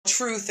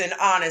truth and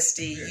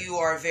honesty, Yeah. you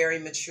are a very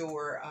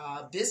mature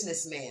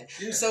businessman.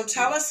 Yeah. So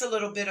tell us a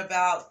little bit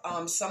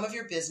about some of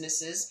your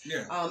businesses.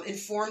 Yeah.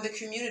 Inform the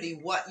community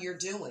what you're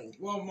doing.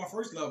 Well, my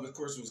first love, of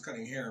course, was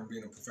cutting hair and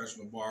being a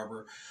professional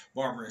barber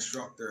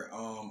instructor.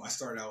 I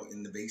started out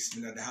in the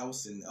basement of the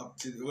house and up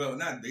to, well,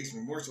 not in the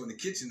basement, more so in the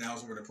kitchen of the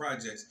house where the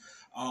projects.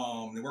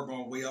 They worked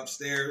my way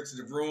upstairs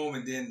to the room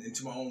and then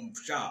into my own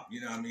shop.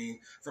 You know what I mean?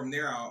 From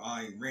there,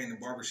 I ran the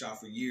barbershop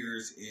for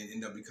years and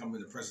ended up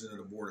becoming the president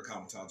of the board of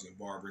cosmetology and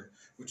barbering,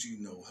 which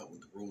help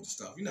with the rules and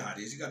stuff. You know how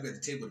it is. You got to be at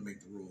the table to make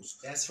the rules.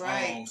 That's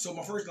right. So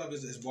my first love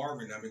is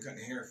barbering. I've been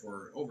cutting hair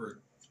for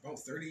over about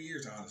 30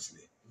 years,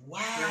 honestly. Wow.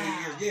 30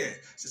 years, yeah.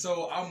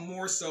 So I'm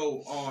more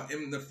so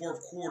in the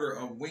fourth quarter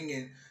of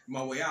winging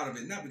my way out of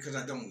it. Not because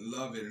I don't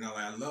love it and all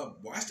that.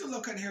 I still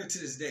love cutting hair to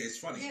this day. It's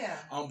funny. Yeah.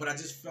 But I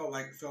just felt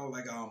like I feel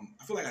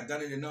like I've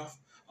done it enough.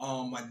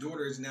 My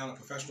daughter is now a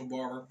professional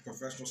barber,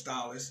 professional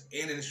stylist,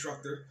 and an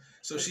instructor.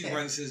 So she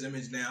runs his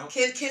image now.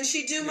 Can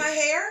she do my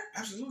hair?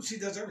 Absolutely, she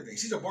does everything.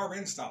 She's a barber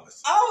and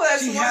stylist. Oh,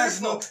 that's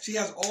wonderful. She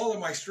has all of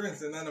my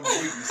strengths and none of my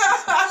weaknesses.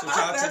 So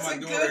shout out to my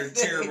daughter,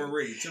 Tara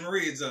Marie. Tara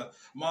Marie is a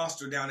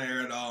monster down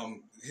there at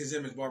his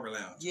image barber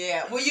lounge.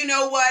 Yeah. Well, you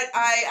know what?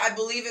 I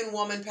believe in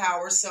woman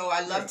power, so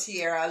I love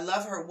Tiara. I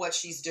love her, what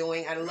she's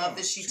doing. I love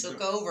that she took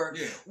over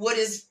what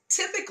is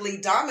typically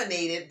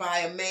dominated by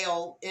a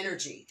male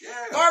energy.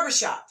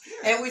 Barbershop.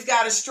 And we've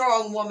got a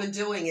strong woman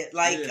doing it.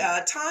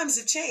 Times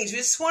have changed.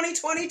 It's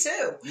 2022.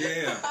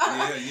 Yeah.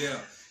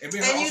 And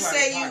you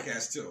say a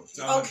podcast too.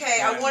 So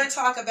I want to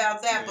talk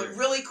about that, but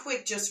really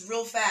quick, just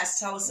real fast,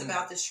 tell us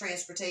about this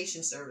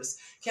transportation service.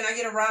 Can I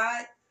get a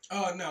ride?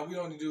 No, we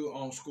only do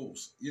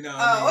schools. You know what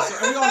I mean?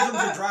 So, and we only do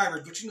it for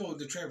drivers, but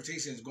the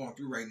transportation is going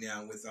through right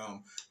now with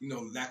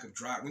lack of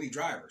drive. We need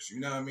drivers.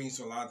 You know what I mean?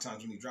 So a lot of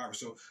times we need drivers.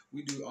 So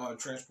we do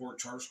transport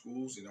charter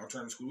schools and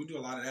alternative schools. We do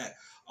a lot of that.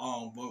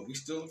 But we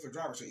still look for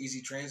drivers. So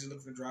Easy Transit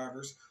look for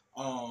drivers.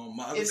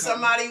 If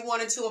somebody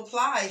wanted to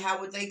apply, how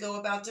would they go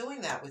about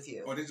doing that with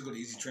you? They just go to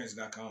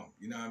easytransit.com.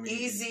 You know what I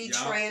mean?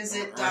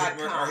 Easytransit.com.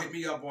 Or hit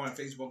me up on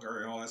Facebook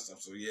or all that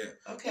stuff. So yeah.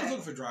 Okay. I'm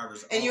looking for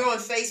drivers. And you're on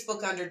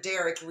Facebook under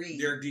Derek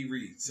Reed. Derek D.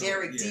 Reed. So,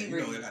 Derek D.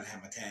 Reed. I gotta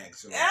have my tag.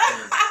 So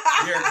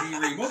Derek D.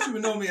 Reed. Most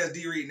people know me as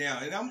D. Reed now,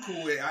 and I'm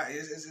cool with it.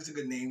 It's a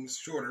good name. It's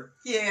shorter.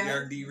 Yeah.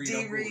 Derek D. Reed.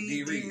 D. Reed.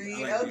 D. Reed.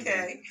 Like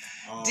okay.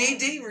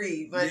 D.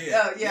 Reed. But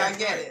I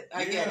get it.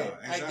 I get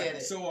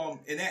it. So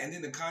and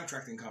then the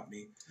contracting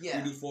company.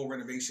 Yeah. We do full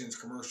renovations,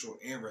 commercial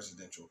and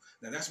residential.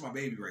 Now that's my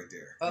baby right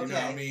there. Okay. You know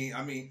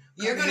what I mean?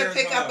 You're gonna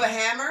pick up a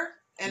hammer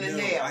and a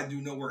nail. I do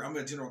no work. I'm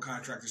a general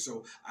contractor,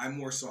 so I'm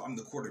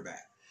the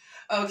quarterback.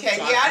 Okay,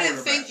 so I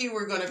didn't think you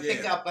were going to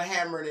pick up a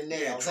hammer and a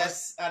nail.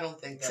 I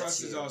don't think that's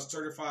Trust you. is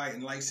certified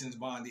and licensed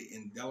bonded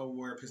in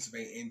Delaware,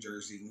 Pennsylvania, and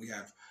Jersey. And we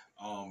have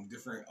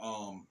different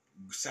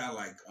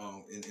satellite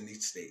in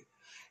each state.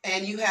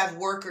 And you have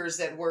workers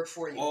that work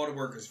for you. All the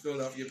workers,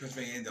 Philadelphia,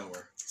 Pennsylvania, and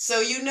Delaware. So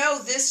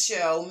this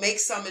show, Make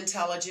Some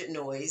Intelligent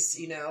Noise,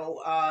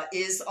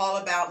 is all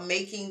about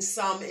making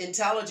some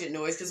intelligent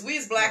noise. Because we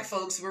as black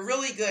folks, we're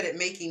really good at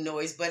making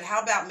noise. But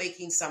how about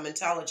making some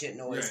intelligent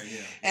noise?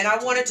 And I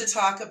wanted to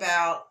talk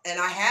about, and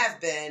I have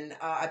been,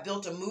 I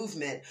built a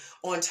movement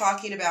on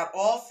talking about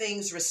all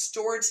things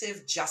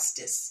restorative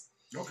justice.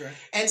 Okay.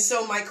 And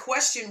so my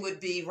question would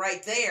be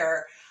right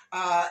there,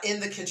 in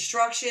the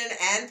construction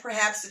and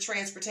perhaps the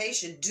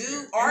transportation,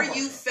 are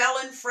you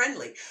felon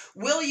friendly?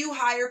 Will you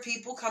hire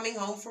people coming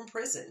home from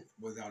prison?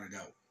 Without a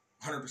doubt.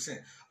 100%.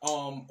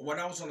 When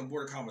I was on the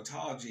board of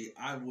cosmetology,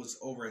 I was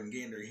over in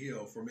Gander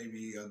Hill for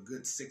maybe a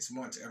good 6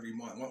 months every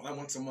month.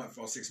 Once a month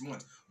for 6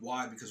 months.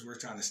 Why? Because we're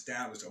trying to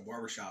establish a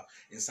barbershop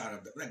inside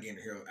of not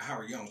Gander Hill,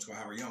 Howard Young. It's called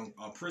Howard Young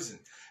prison.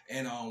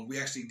 And we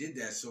actually did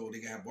that so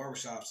they can have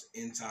barbershops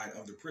inside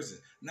of the prison.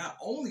 Not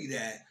only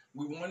that,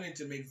 we wanted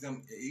to make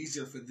them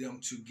easier for them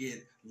to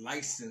get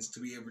licensed to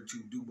be able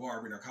to do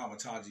barbering or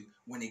cosmetology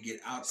when they get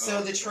out.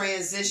 So the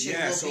transition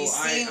will be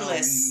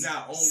seamless.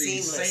 Not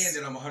only saying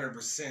that I'm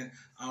 100%,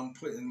 I'm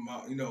putting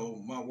my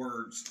my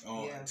words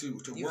to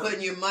work. You're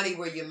putting your money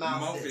where your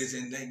mouth is,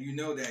 and then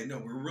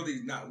we're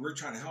really not. We're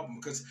trying to help them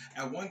because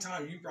at one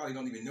time you probably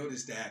don't even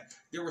notice that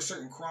there were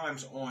certain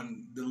crimes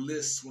on the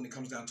list when it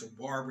comes down to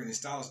barbering and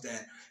stylists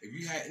that if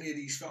you had any of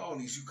these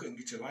felonies, you couldn't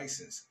get your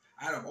license.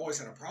 I've always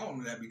had a problem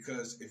with that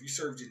because if you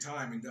served your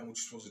time and done what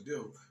you're supposed to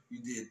do,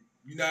 you did.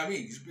 You know what I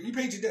mean? You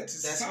paid your debt to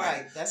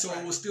society. That's right.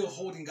 It was still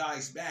holding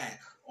guys back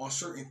on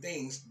certain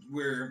things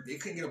where they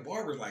couldn't get a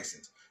barber's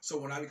license. So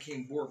when I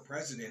became board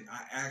president,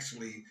 I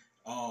actually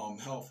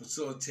helped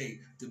facilitate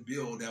the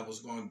bill that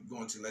was going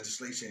to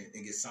legislation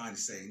and get signed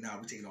to say,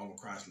 we're taking all the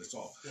crimes lists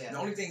off. Yeah. The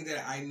only thing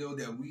that I know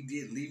that we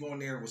did leave on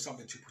there was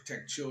something to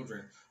protect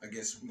children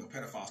against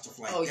pedophiles, stuff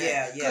like that. Oh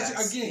yeah,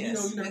 yes. Again,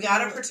 we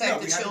got to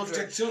protect the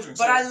children.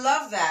 But I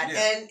love that,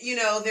 and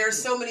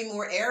there's so many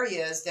more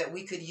areas that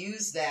we could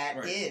use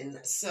that in.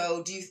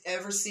 So do you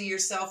ever see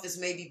yourself as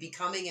maybe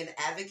becoming an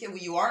advocate? Well,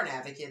 you are an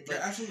advocate, but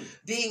absolutely.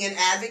 Being an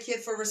advocate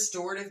for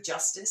restorative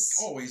justice.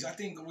 Always, I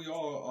think we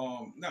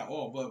all, not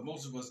all, but most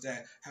those of us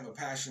that have a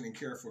passion and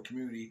care for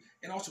community,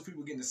 and also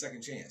people getting a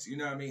second chance. You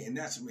know what I mean? And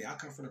that's me. I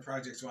come from the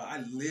project, so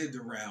I lived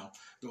around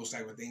those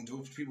type of things.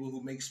 Those people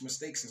who make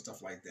mistakes and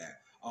stuff like that.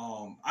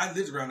 I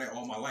lived around that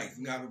all my life.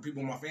 You know,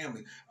 people in my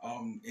family.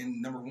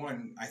 And number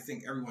one, I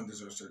think everyone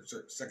deserves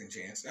a second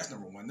chance. That's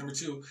number one. Number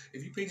two,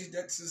 if you pay your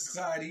debt to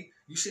society,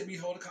 you shouldn't be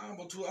held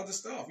accountable to other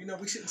stuff. You know,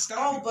 we shouldn't stop.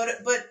 Oh,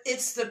 but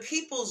it's the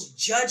people's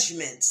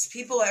judgments.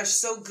 People are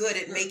so good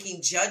at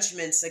making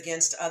judgments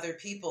against other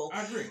people.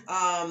 I agree.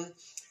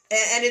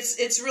 And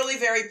it's really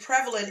very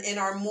prevalent in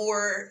our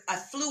more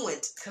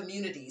affluent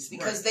communities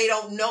because they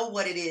don't know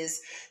what it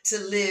is to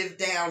live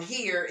down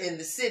here in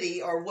the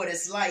city or what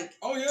it's like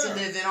to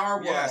live in our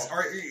world. Yes,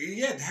 or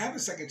to have a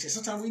second chance.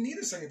 Sometimes we need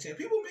a second chance.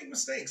 People make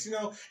mistakes, you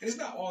know, and it's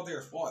not all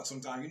their fault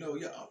sometimes. You know,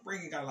 your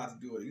upbringing got a lot to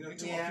do with it. You know, you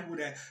talk about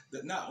people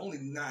that not only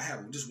not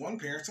have just one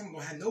parent, some of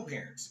them have no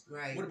parents.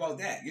 Right. What about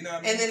that? You know what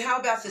I mean? And then how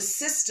about the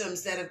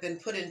systems that have been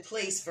put in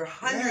place for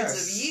hundreds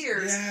of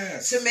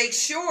years to make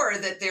sure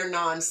that they're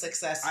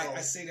non-successful?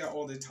 I say that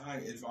all the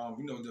time. If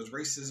you know, does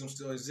racism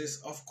still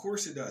exist? Of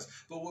course it does.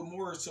 But what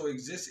more so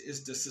exists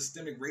is the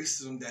systemic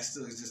racism that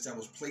still exists, that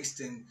was placed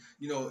in,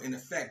 you know, in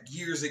effect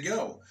years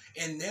ago.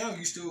 And now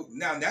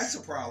that's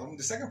a problem.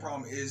 The second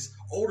problem is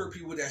older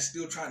people that's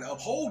still trying to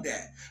uphold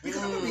that.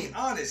 Because I'm gonna be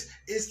honest,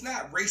 it's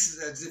not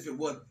racist as if it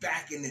was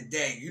back in the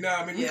day. You know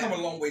what I mean? We come a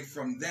long way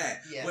from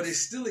that. Yes. But it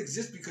still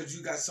exists because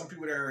you got some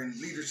people that are in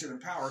leadership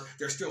and power,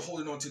 they're still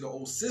holding on to the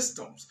old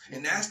systems.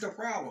 And that's the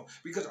problem.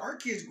 Because our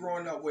kids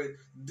growing up with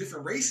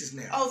different races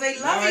now. Oh, they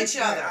love each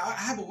other. I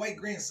have a white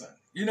grandson.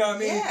 You know what I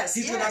mean? Yes,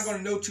 He's not going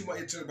to know too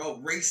much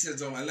about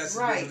racism unless it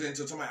goes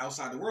into somebody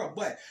outside the world.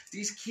 But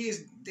these kids,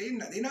 they're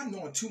not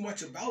knowing too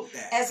much about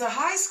that. As a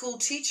high school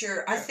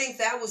teacher, I think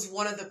that was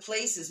one of the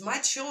places my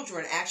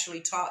children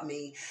actually taught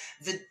me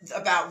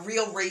about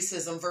real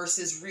racism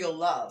versus real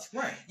love.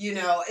 Right. You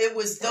know, it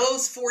was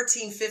those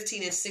 14,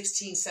 15, and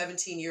 16,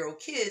 17-year-old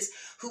kids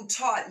who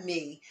taught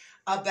me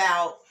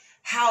about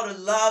how to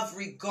love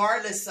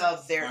regardless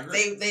of their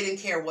they didn't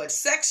care what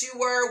sex you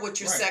were, what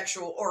your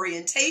sexual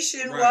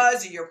orientation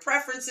was, or your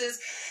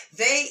preferences.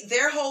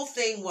 Their whole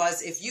thing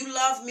was, if you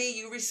love me,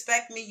 you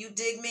respect me, you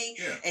dig me,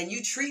 and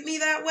you treat me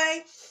that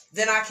way,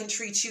 then I can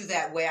treat you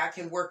that way. I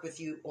can work with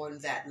you on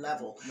that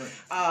level.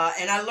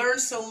 And I learned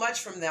so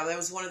much from them. That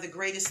was one of the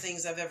greatest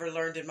things I've ever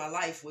learned in my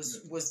life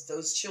was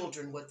those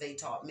children, what they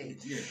taught me.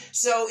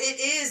 So it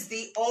is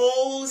the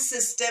old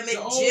systemic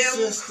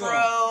Jim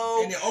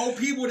Crow. And the old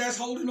people that's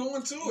holding on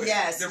to it.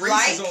 Yes. The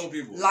racist old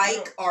people.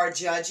 Like our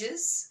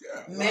judges.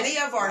 Many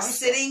of our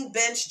sitting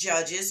bench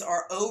judges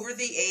are over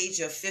the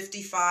age of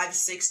 55,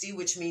 60,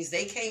 which means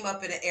they came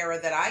up in an era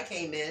that I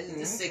came in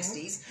the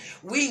 60s.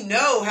 We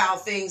know how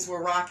things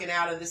were rocking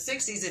out in the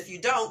 60s. If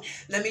you don't,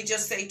 let me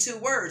just say two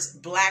words: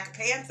 Black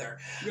Panther.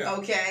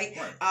 Okay,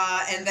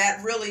 and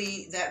that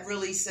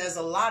really says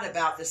a lot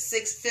about the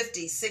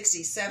 50s,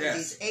 60s,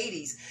 70s,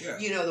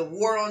 80s. You know, the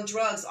war on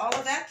drugs, all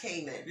of that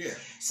came in.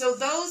 So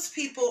those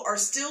people are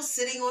still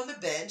sitting on the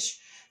bench.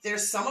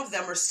 There's some of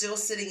them are still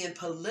sitting in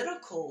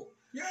political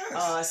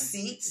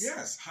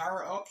seats.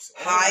 Higher ups.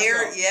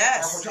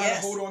 Are trying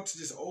to hold on to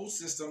this old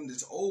system,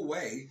 this old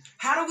way.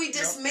 How do we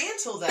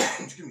dismantle that?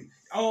 Excuse me.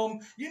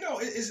 You know,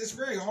 it's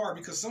very hard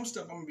because some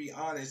stuff, I'm gonna be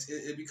honest,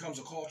 it becomes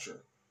a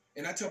culture.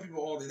 And I tell people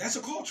all that that's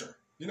a culture.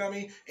 You know what I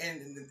mean?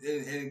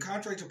 And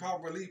contrary to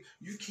popular belief,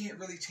 you can't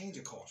really change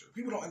a culture.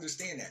 People don't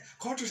understand that.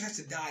 Cultures has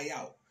to die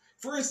out.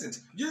 For instance,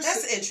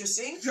 that's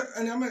interesting.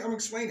 And I'm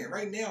explaining it.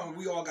 Right now,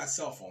 we all got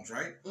cell phones,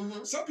 right?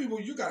 Some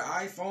people, you got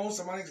an iPhone,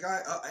 somebody's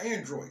got an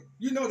Android.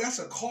 You know, that's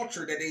a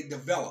culture that they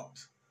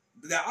developed.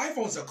 The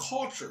iPhone's a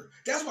culture.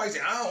 That's why you say,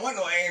 I don't want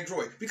no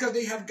Android. Because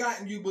they have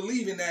gotten you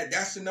believing that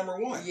that's the number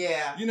one.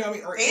 Yeah. You know what I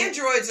mean? Or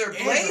Androids are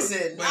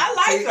blazing. I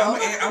like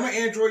them. I'm an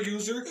Android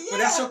user, but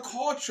that's a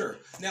culture.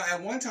 Now,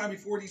 at one time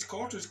before these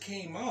cultures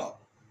came up,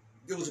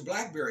 it was a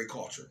BlackBerry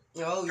culture.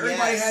 Oh,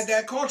 Everybody had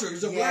that culture. It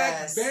was a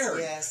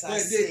BlackBerry. Yes,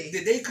 but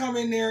did they come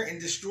in there and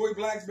destroy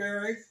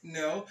BlackBerry?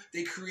 No,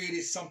 they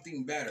created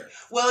something better.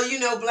 Well, you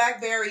know,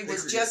 BlackBerry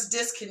was just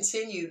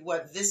discontinued.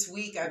 This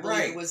week? I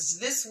believe it was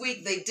this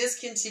week. They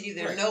discontinued.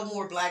 There are no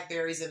more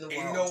BlackBerries in the world.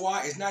 And you know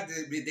why? It's not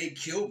that they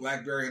killed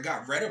BlackBerry or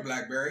got rid of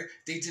BlackBerry.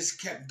 They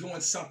just kept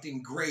doing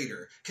something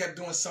greater.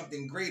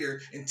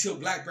 Until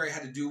BlackBerry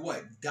had to do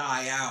what?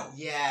 Die out.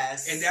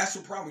 Yes. And that's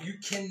the problem. You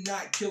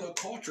cannot kill a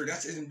culture.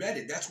 That's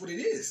embedded. That's what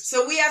it is.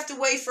 So we have to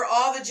wait for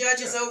all the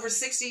judges over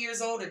 60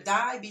 years old to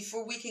die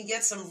before we can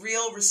get some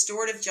real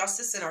restorative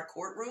justice in our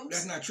courtrooms?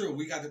 That's not true.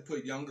 We got to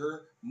put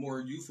younger,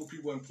 more youthful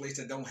people in place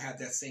that don't have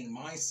that same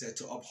mindset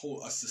to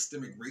uphold a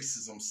systemic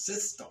racism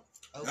system.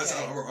 Okay. That's a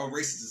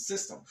racist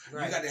system.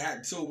 Right. You got to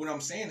have. So what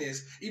I'm saying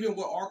is, even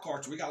with our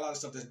culture, we got a lot of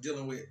stuff that's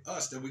dealing with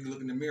us that we can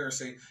look in the mirror and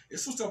say,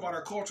 it's some stuff about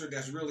our culture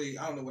that's really,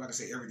 I don't know what I can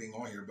say everything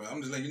on here, but I'm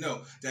just letting you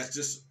know that's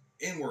just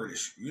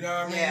N-wordish. You know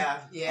what I mean?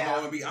 Yeah. I'm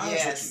going to be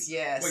honest with you.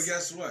 Yes. But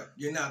guess what?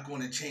 You're not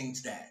going to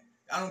change that.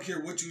 I don't care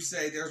what you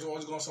say. There's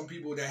always going to some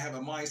people that have a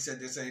mindset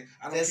that say,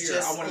 I don't That's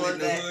care. I want to live in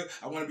the hood.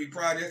 I want to be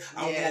proud of it.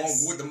 I'm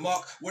going with the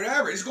muck.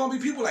 Whatever. It's going to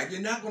be people like,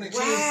 you're not going to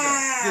change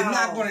them. You're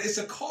not going to. It's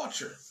a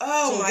culture.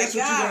 Oh, so my that's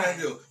God. what you're going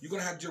to do. You're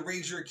going to have to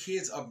raise your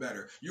kids up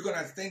better. You're going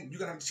to think, you're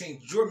going to have to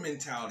change your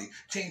mentality.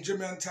 Change your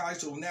mentality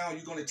so now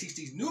you're going to teach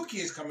these new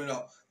kids coming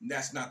up.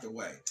 That's not the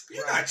way.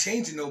 You're not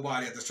changing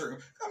nobody at the certain.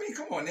 I mean,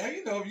 come on now.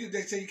 You know,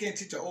 they say you can't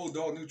teach an old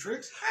dog new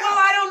tricks. Well,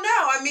 I don't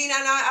know. I mean,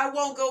 and I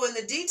won't go in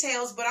the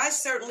details, but I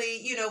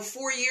certainly,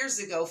 5 years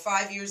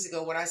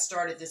ago, when I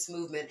started this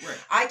movement,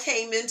 I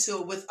came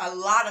into it with a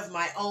lot of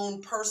my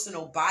own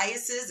personal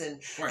biases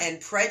and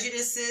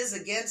prejudices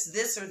against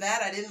this or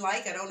that I didn't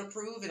like, I don't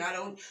approve, and I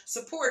don't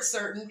support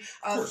certain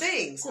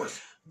things. Of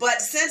course.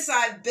 But since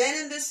I've been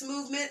in this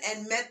movement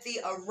and met the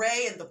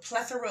array and the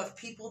plethora of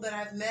people that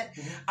I've met,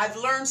 I've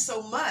learned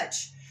so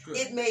much. Good.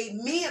 It made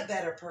me a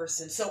better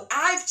person. So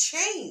I've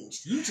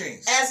changed. You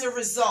changed. As a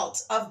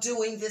result of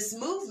doing this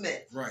movement.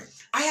 Right.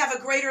 I have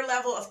a greater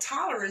level of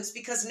tolerance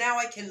because now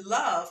I can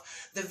love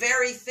the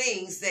very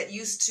things that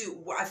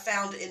I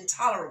found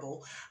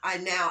intolerable.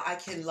 I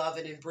can love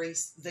and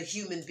embrace the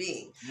human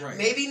being. Right.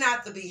 Maybe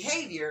not the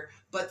behavior,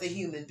 but the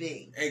human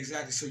being.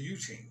 Exactly. So you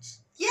changed.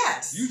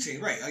 Yes. You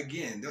change, right.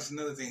 Again, that's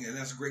another thing, and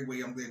that's a great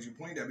way. I'm glad you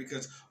pointed that,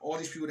 because all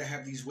these people that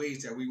have these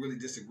ways that we really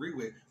disagree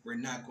with, we're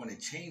not going to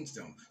change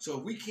them. So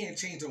if we can't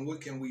change them, what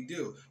can we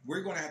do?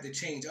 We're going to have to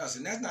change us.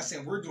 And that's not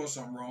saying we're doing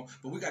something wrong,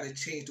 but we got to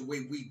change the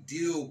way we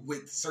deal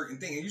with certain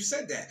things. And you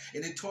said that.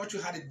 And it taught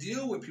you how to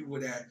deal with people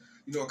that,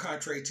 are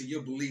contrary to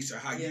your beliefs or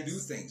how you do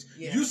things.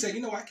 Yes. You say,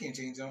 I can't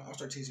change them. I'll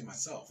start changing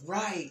myself.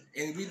 Right.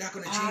 And we're not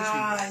going to change people.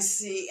 I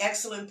see.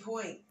 Excellent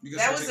point.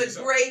 That was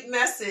a great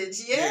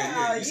message.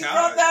 Yeah. You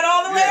wrote that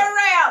all the way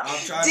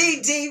around.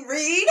 D.D.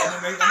 Reed.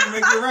 I'm going to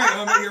make it right.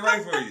 I'm going to make it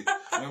right for you.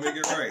 I'm going to make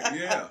it right.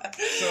 Yeah.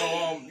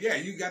 So,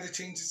 you got to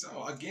change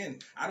yourself. Again,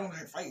 I don't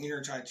fight in here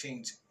and try to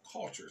change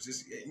cultures.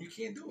 You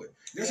can't do it.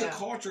 There's a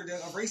culture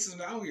of racism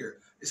out here.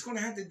 It's going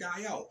to have to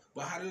die out.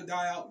 But how to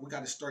die out? We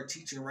got to start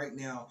teaching right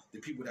now the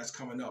people that's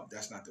coming up.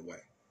 That's not the way.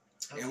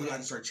 Okay. And we got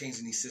to start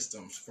changing these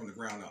systems from the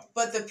ground up.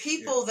 But the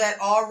people that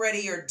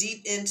already are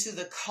deep into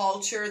the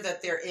culture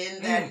that they're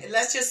in, that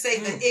let's just say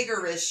the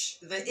Igor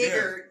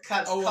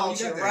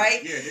culture,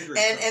 right?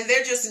 Yeah, and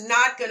they're just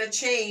not going to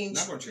change.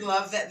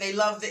 Love that they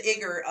love the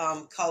Igor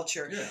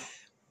culture. Yeah.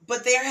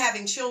 But they're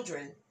having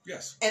children.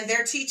 Yes. And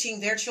they're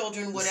teaching their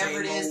children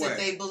whatever it is that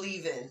they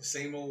believe in.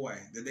 Same old way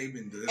that they've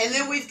been doing. And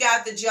then we've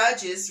got the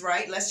judges,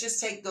 right? Let's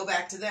just go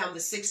back to them, the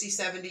 60,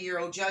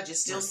 70-year-old judges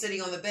still sitting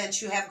on the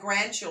bench who have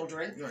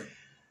grandchildren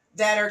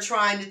that are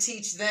trying to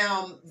teach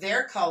them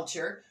their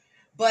culture.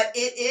 But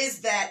it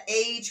is that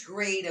age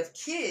grade of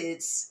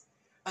kids,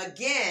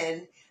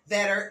 again,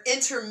 that are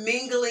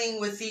intermingling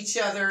with each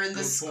other in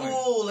the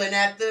school and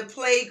at the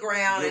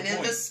playground and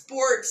in the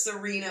sports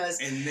arenas.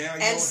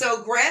 And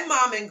so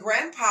grandmom and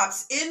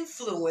grandpop's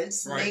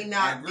influence may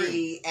not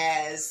be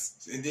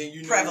as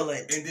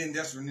prevalent. And then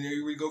that's when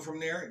we go from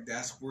there.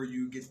 That's where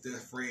you get the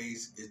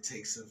phrase, it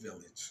takes a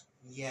village.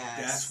 Yes.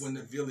 That's when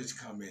the village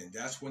come in.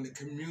 That's when the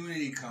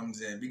community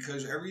comes in,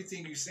 because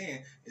everything you're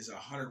saying is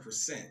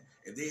 100%.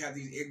 If they have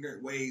these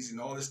ignorant ways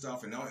and all this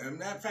stuff, and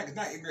matter of fact, it's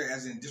not ignorant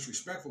as in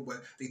disrespectful,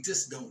 but they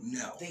just don't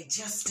know. They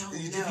just don't know.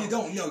 If you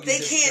don't know, they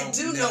can't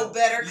do no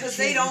better because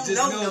they don't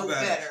know no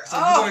better. So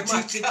you're going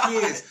to teach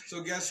your kids.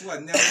 So guess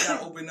what? Now you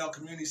got to open up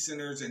community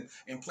centers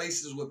and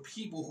places with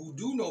people who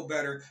do know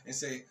better and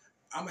say,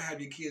 I'm going to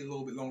have your kid a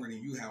little bit longer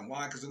than you have.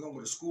 Why? Because they're going to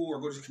go to school or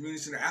go to the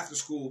community center after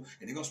school,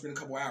 and they're going to spend a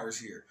couple hours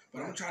here. But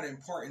I'm going to try to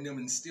impart in them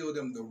and instill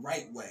them the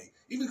right way.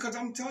 Even because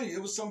I'm telling you,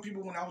 it was some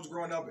people when I was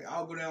growing up,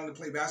 I'll go down to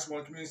play basketball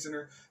in the community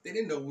center. They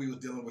didn't know we was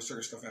dealing with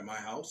certain stuff at my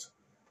house.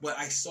 But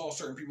I saw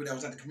certain people that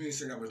was at the community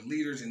center that was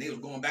leaders, and they was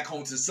going back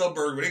home to the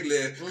suburb where they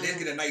live. Mm-hmm. They'd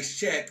get a nice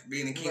check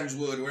being in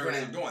Kingswood or wherever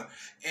they were doing.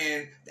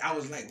 And I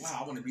was like,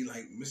 wow, I want to be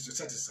like Mr.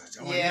 Such and Such.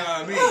 You know what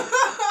I mean?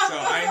 So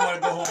I ain't want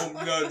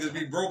to go home, just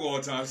be broke all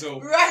the time. So,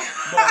 but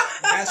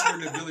that's where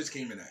the village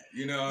came in at.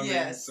 You know what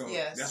I mean? So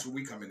that's where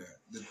we come in at.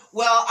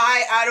 Well,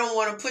 I don't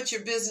want to put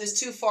your business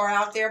too far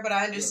out there, but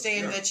I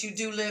understand that you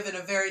do live in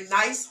a very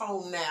nice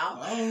home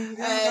now. And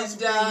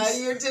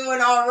you're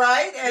doing all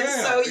right. And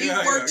so you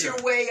worked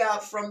your way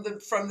up from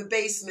the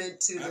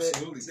basement to the...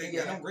 Absolutely.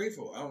 And I'm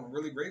grateful. I'm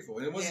really grateful.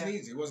 And it wasn't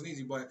easy. It wasn't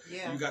easy, but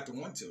you got to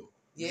want to.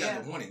 You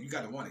got to want it. You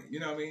got to want it. You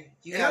know what I mean?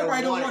 And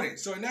everybody don't want it.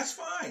 So, and that's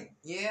fine.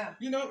 Yeah.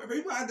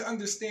 Everybody have to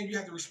understand you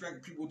have to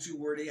respect people too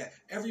where they at.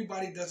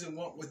 Everybody doesn't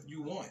want what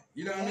you want.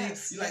 You know what I mean?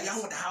 You're like, I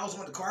want the house, I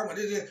want the car, I want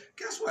this.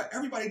 Guess what?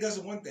 Everybody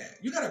doesn't want that.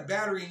 You got a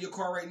battery in your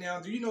car right now.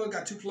 Do you know it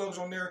got two plugs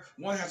on there?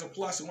 One has a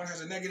plus and one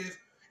has a negative.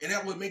 And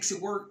that what makes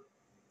it work.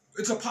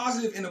 It's a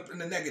positive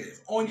and a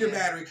negative on your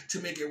battery to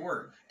make it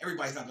work.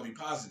 Everybody's not going to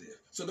be positive.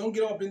 So don't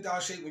get all bent out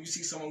of shape when you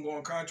see someone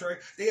going contrary.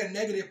 They a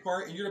negative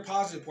part and you're the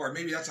positive part.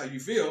 Maybe that's how you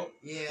feel.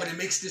 Yeah. But it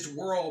makes this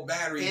world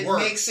battery It work.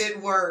 makes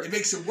it work. It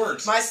makes it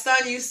worse. My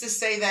son used to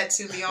say that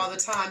to me all the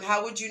time.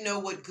 How would you know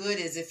what good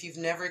is if you've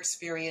never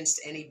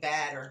experienced any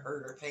bad or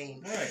hurt or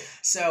pain? Right.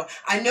 So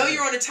I know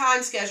you're on a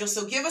time schedule,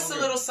 so give us Okay.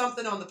 a little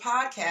something on the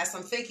podcast.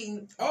 I'm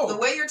thinking Oh. the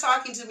way you're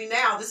talking to me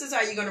now, this is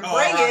how you're going to Oh,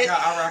 bring I'll rock it out,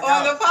 I'll rock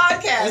on out. the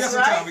podcast, We got some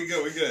right? time. We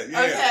good.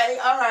 Yeah. Okay,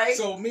 all right.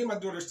 So me and my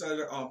daughter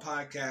started a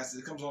podcast.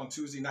 It comes on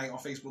Tuesday night on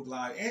Facebook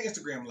Live and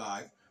Instagram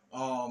Live.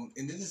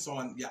 And then it's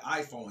on your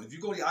iPhone. If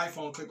you go to your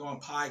iPhone, click on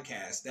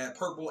podcast, that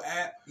purple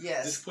app.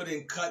 Yes. Just put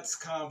in Cuts,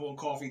 Convo, and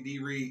Coffee,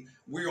 D-Reed.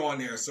 We're on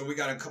there. So we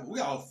got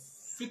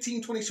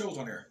 15, 20 shows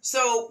on there.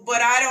 So,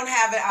 but I don't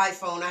have an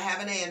iPhone. I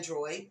have an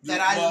Android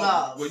that I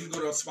love. Well, you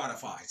go to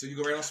Spotify. So you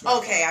go right on Spotify.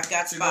 Okay, I've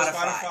got So you go to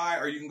Spotify.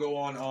 Spotify, or you can go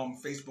on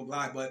Facebook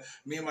Live. But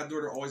me and my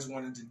daughter always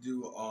wanted to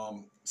do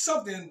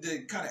something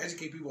to kind of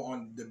educate people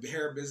on the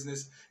hair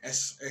business,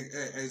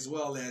 as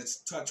well as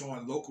touch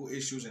on local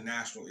issues and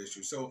national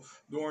issues. So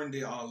during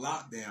the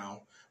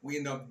lockdown, we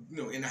end up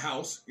in the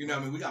house. You know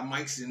what I mean? We got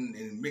mics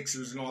and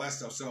mixers and all that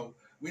stuff. So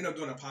we end up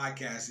doing a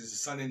podcast. It's a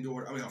son and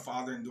daughter, a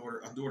father and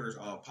daughter's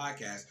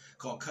podcast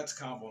called Cuts,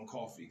 Convo, and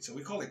Coffee. So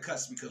we call it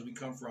Cuts because we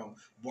come from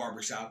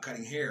barbershop,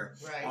 cutting hair.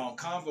 Right.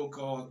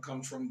 Convo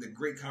comes from the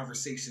great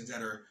conversations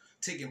that are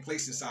taking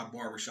place inside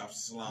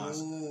barbershops and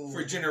salons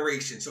for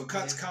generations. So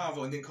Cuts,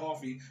 Convo, and then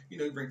Coffee.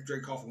 You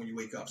drink coffee when you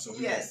wake up. So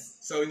Yes.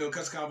 So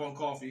Cuts, Convo, and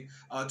Coffee.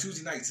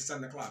 Tuesday nights at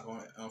 7 o'clock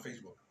on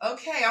Facebook.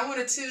 Okay, I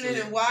want to tune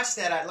in and watch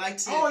that. I'd like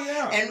to. Oh,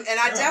 yeah. And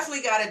I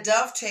definitely got a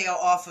dovetail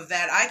off of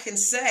that. I can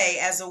say,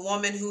 as a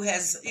woman who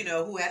has,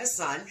 who had a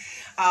son,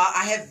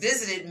 I have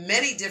visited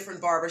many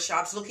different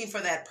barbershops looking for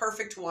that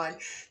perfect one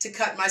to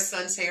cut my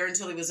son's hair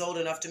until he was old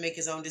enough to make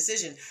his own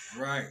decision.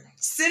 Right.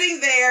 Sitting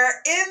there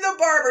in the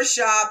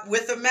barbershop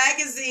with the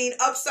magazine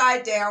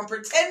upside down,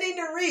 pretending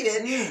to read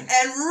it,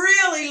 and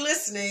really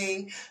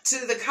listening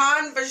to the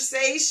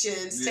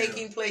conversations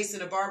taking place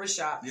in a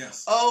barbershop.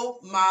 Yes. Oh,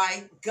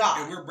 my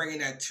God. And we're bringing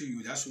that to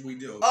you. That's what we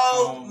do.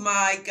 Oh,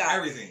 my God.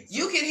 Everything.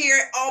 You can hear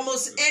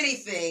almost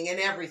anything and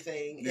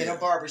everything in a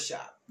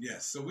barbershop.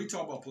 Yes, so we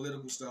talk about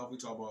political stuff, we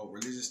talk about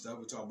religious stuff,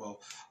 we talk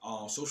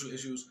about social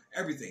issues,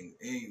 everything.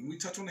 And we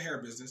touch on the hair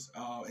business.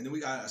 And then we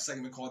got a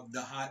segment called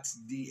The Hots,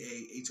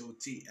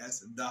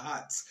 DAHOTS, The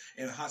Hots.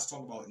 And the Hots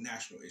talk about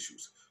national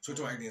issues. So we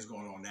talk about everything that's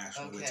going on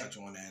national. We touch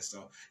on that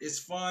stuff. It's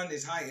fun,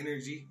 it's high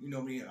energy. You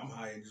know me, I'm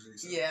high energy.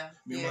 So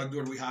me and my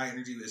daughter, we high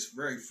energy. It's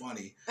very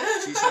funny.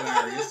 She's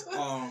hilarious.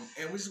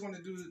 And we just want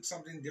to do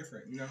something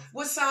different,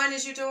 What sign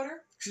is your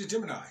daughter? She's a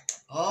Gemini.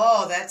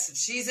 Oh,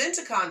 she's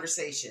into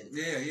conversation.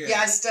 Yeah.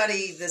 Yeah, I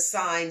study the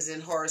signs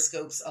and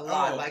horoscopes a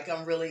lot. Like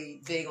I'm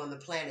really big on the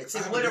planets.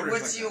 And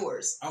what's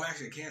yours? I'm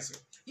actually a Cancer.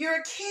 You're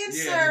a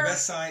Cancer. Yeah, the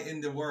best sign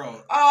in the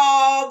world.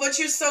 Oh, but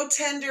you're so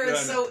tender and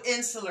so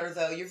insular,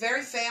 though. You're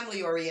very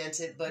family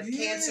oriented, but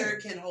Cancer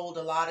can hold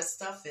a lot of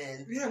stuff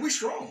in. Yeah, we're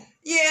strong.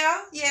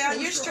 Yeah,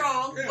 you're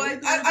strong. Yeah, but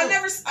I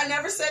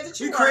never said that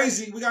you were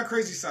crazy. We got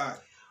crazy side.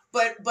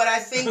 But I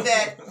think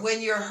that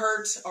when you're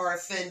hurt or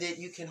offended,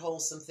 you can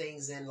hold some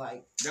things in.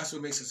 Like that's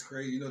what makes us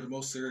crazy. The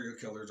most serial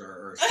killers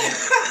are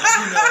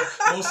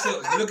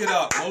look it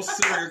up. Most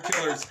serial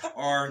killers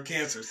are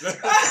cancers. But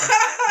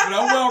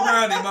I'm well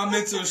rounded. My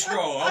mental is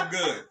strong. I'm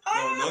good.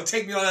 Don't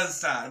take me on the other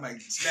side. I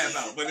might snap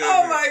out. But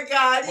oh my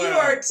God, you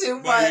are too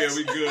much. But yeah,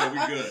 we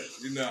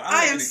good.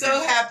 I am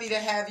so happy to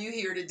have you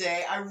here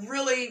today. I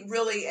really,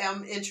 really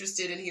am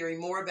interested in hearing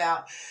more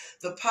about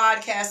the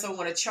podcast. I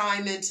want to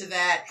chime into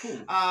that. Cool.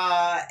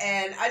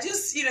 And I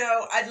just,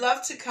 I'd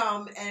love to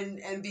come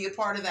and be a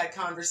part of that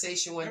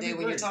conversation one day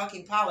when you're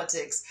talking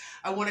politics.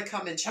 I want to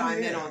come and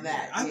chime in on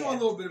that. I know a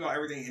little bit about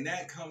everything, and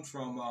that comes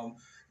from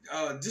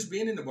just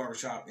being in the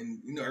barbershop.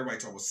 And, everybody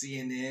talk about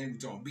CNN, we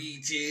talk about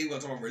BET, we're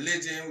going to talk about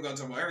religion, we're going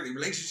to talk about everything,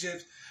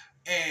 relationships.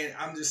 And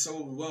I'm just so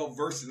well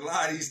versed in a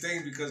lot of these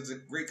things because the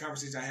great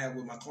conversations I have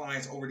with my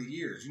clients over the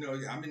years.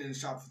 I've been in the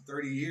shop for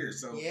 30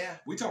 years. So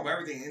we talk about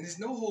everything. And there's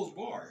no holds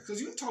barred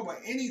because you can talk about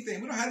anything.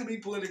 We don't have to be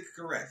politically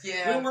correct.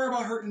 Yeah. We don't worry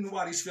about hurting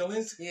nobody's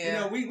feelings.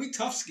 Yeah. We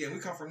tough skin. We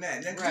come from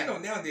that. And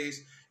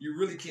nowadays, you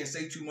really can't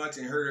say too much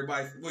and hurt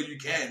everybody. Well, you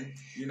can.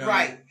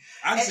 Right.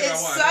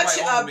 It's such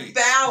a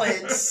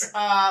balance.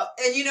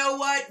 And you know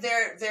what?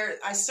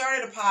 I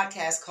started a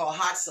podcast called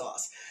Hot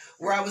Sauce,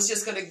 where I was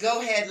just going to go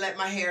ahead, let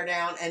my hair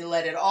down, and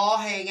let it all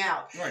hang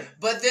out. Right.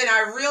 But then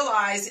I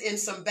realized in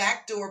some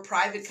backdoor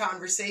private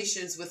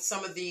conversations with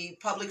some of the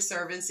public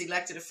servants,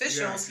 elected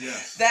officials,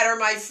 that are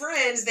my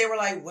friends, they were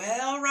like,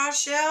 well,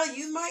 Rochelle,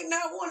 you might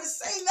not want to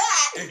say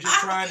that. If you're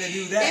trying to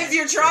do that. If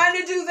you're trying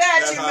to do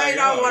that, you may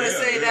not want to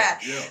say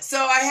that. Yeah. So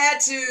I had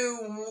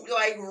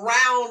to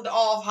round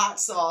off Hot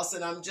Sauce,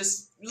 and I'm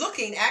just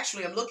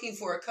I'm looking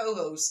for a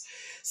co-host,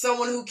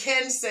 someone who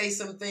can say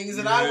some things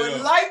that I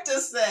would like to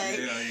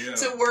say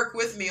to work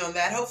with me on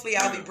that. Hopefully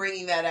I'll be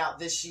bringing that out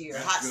this year.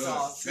 That's hot good.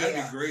 sauce. That'd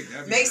be great.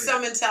 Make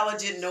some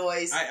intelligent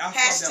noise.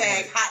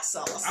 Hashtag hot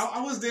sauce.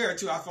 I was there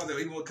too. I felt that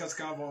even with Cuts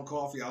Convo and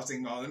Coffee, I was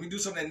thinking, let me do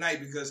something at night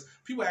because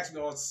people ask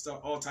me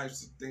all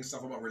types of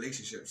stuff about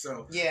relationships.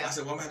 So I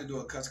said, well, I'm going to have to do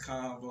a Cuts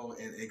Convo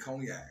and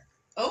cognac.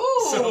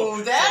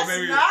 Oh, that's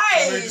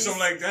nice. Maybe something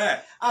like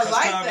that. I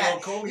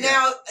like that.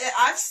 Now,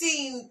 I've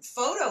seen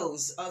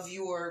photos of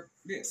your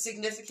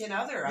significant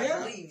other, I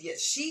believe.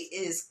 Yes, she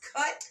is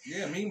cut.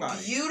 Yeah, mean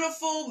body.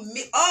 Beautiful.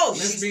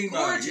 She's mean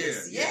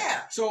gorgeous. Body.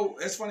 Yeah. So,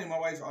 it's funny. My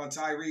wife,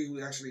 Tyree,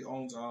 who actually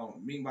owns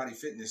Mean Body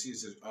Fitness,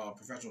 she's a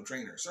professional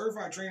trainer.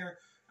 Certified trainer.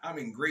 I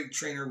mean, great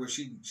trainer where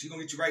she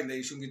gonna get you right,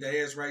 lady. She gonna get that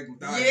ass right and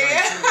thighs right.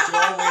 She'll get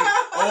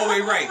you all the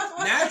way right.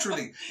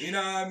 Naturally. You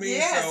know what I mean?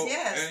 Yes, so,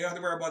 yes. And you don't have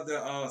to worry about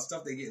the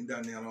stuff they getting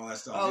done now and all that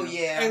stuff. Oh,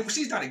 you know? And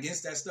she's not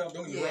against that stuff,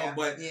 don't get me wrong,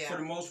 but for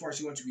the most part,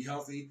 she wants you to be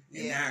healthy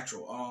and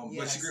natural.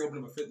 But she's gonna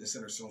open up a fitness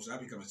center soon, so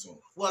that'll be coming soon.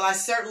 Well, I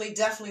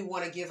definitely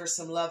want to give her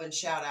some love and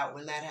shout out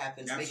when that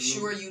happens. Absolutely. Make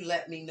sure you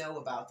let me know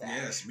about that.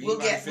 Yes, we'll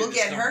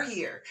get her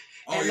here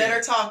and let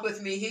her talk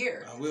with me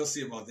here. We'll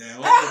see about that.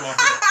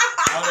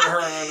 I'll let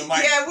her on the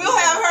mic. Yeah, we'll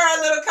have her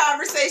a little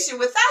conversation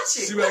without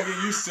you. She might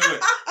get used to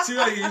it. She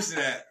might get used to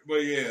that.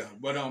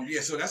 But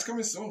so that's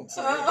coming soon.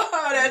 So,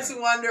 that's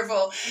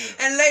wonderful.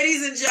 Yeah. And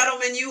ladies and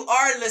gentlemen, you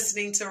are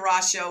listening to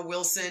Rochelle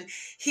Wilson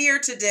here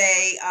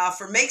today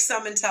for Make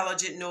Some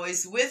Intelligent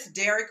Noise with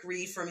Derek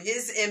Reed from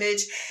His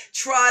Image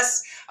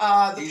Trust,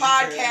 the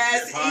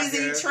podcast,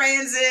 Easy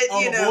Transit,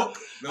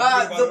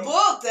 the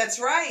book. That's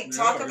right.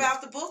 Talk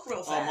about the book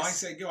real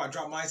fast. Mindset Go. I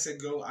dropped Mindset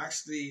Go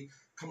actually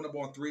coming up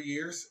on 3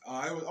 years.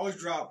 I always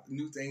drop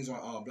new things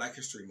on Black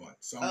History Month.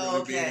 So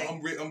I'm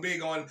big. I'm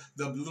big on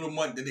the little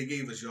month that they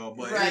gave us, y'all.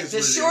 But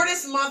the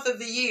shortest month of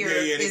the year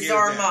is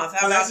our month.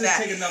 How about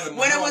that?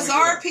 When it was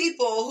our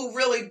people who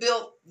really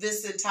built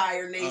this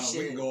entire nation.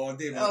 We can go all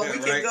day about that,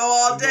 we can go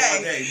all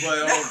day.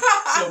 But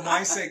so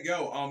Mindset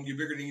Go, You're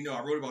Bigger Than You Know.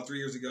 I wrote it about 3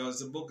 years ago.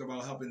 It's a book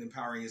about helping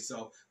empowering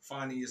yourself,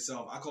 finding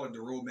yourself. I call it the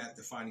roadmap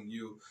to finding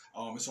you.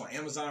 It's on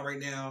Amazon right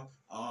now.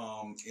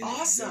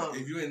 Awesome.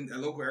 If you're in a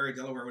local area,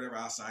 Delaware, whatever,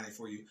 I'll sign it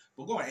for you.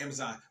 But go on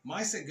Amazon.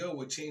 Mindset Go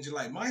will change your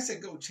life.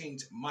 Mindset Go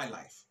changed my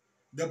life.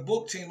 The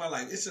book changed my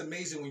life. It's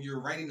amazing when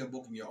you're writing a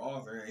book and you're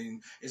author, and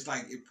it's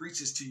like it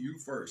preaches to you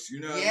first.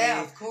 You know what I mean?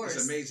 Yeah, of course.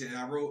 It's amazing. And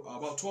I wrote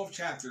about 12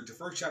 chapters. The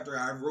first chapter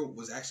I wrote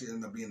was actually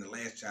ended up being the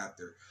last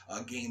chapter,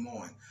 Game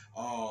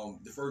On.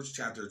 The first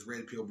chapter is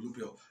Red Pill, Blue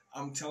Pill.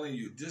 I'm telling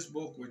you, this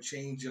book will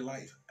change your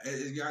life.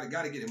 You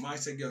got to get it.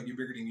 Mindset Go, You're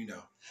Bigger Than You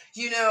Know.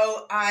 You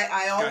know,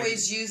 I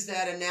always use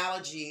that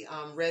analogy,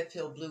 red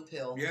pill, blue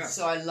pill. Yeah.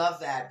 So I love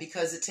that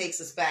because it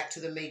takes us back to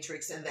the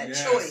matrix and that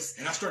choice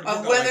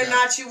of whether or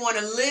not you want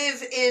to live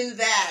in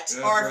that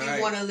or if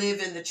you want to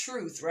live in the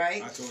truth,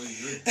 right? I totally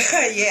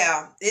agree.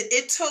 Yeah.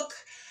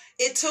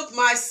 It took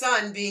my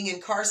son being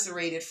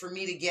incarcerated for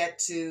me to get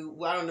to,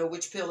 I don't know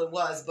which pill it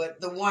was, but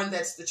the one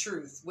that's the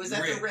truth. Was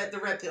that the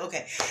red pill?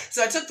 Okay.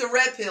 So I took the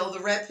red pill. The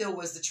red pill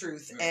was the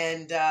truth. Yeah.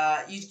 And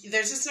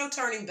there's just no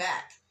turning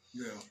back.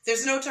 Yeah.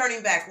 There's no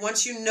turning back.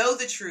 Once you know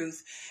the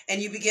truth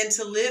and you begin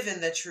to live in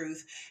the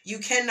truth, you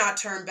cannot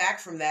turn back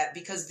from that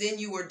because then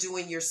you are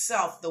doing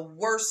yourself the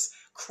worst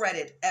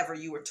credit ever.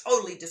 You are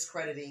totally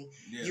discrediting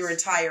your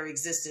entire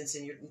existence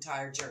and your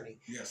entire journey.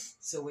 Yes.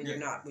 So when you're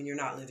not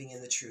living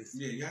in the truth.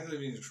 Yeah, you have to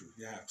live in the truth.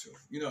 You have to.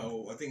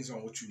 Things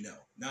on what you know,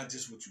 not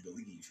just what you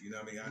believe. You know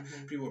what I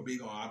mean? People are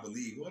big on I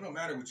believe. Well, it don't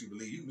matter what you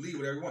believe. You can believe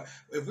whatever you want.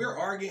 If we're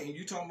arguing and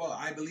you talking about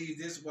I believe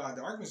this, well,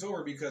 the argument's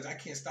over because I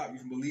can't stop you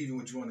from believing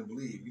what you want to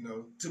believe.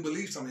 To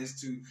believe something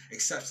is to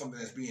accept something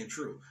that's being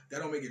true.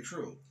 That don't make it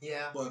true.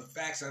 Yeah. But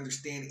facts,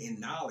 understanding, and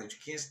knowledge,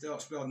 you can't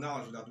spell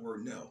knowledge without the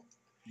word know.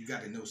 You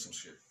got to know some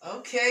shit.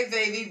 Okay,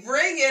 baby,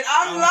 bring it.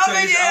 I'm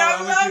loving it.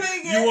 I'm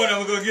loving it. You want?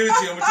 I'm gonna give it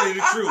to you. I'm gonna tell you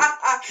the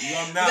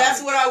truth.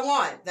 That's what I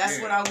want.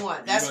 That's what I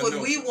want. That's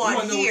what we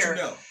want here.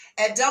 Know.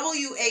 At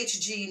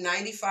WHG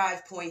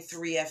 95.3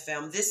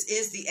 FM, this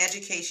is the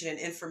education and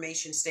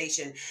information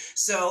station.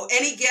 So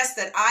any guest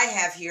that I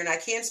have here, and I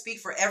can't speak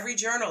for every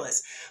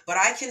journalist, but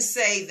I can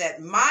say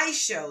that my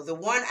show, the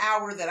 1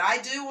 hour that I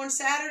do on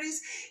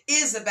Saturdays,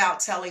 is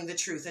about telling the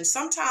truth. And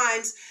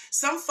sometimes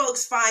some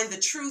folks find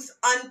the truth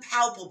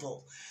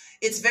unpalpable.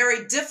 It's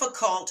very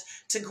difficult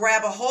to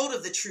grab a hold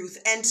of the truth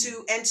and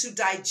to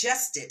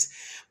digest it.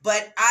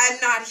 But I'm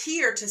not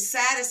here to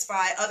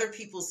satisfy other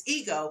people's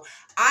ego.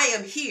 I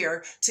am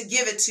here to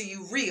give it to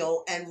you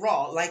real and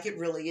raw, like it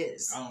really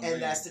is. And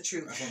that's the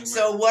truth.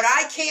 So what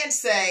I can't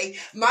say,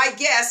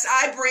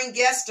 I bring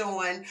guests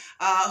on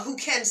who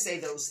can say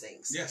those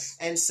things. Yes.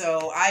 And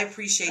so I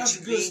appreciate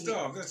you being... That's good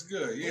stuff. That's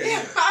good.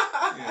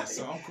 Yeah.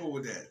 So I'm cool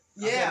with that.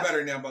 I feel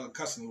better now about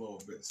cussing a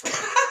little bit. So.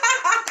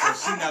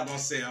 She's not gonna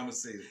say it, I'm gonna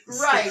say it.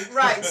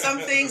 Right. Some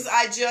things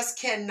I just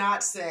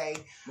cannot say,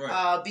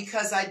 right.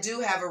 Because I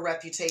do have a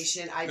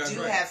reputation. I That's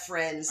do right. have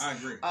friends I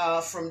agree.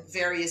 From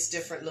various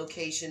different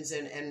locations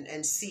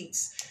and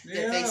seats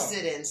Yeah. that they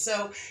sit in.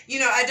 So,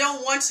 I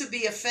don't want to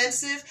be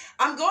offensive.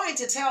 I'm going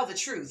to tell the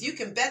truth. You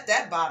can bet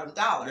that bottom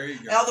dollar. There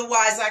you go.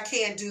 Otherwise, I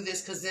can't do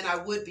this because then I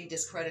would be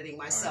discrediting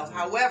myself.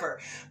 However,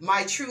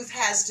 my truth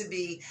has to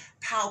be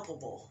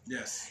palpable.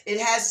 Yes.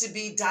 It has to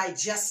be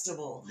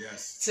digestible.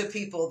 Yes. To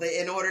people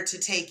in order to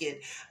take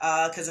it.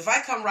 Because if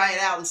I come right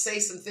out and say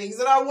some things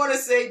that I want to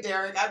say,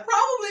 Derek, I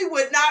probably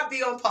would not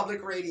be on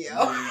public radio.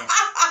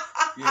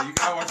 Yeah, you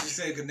got what you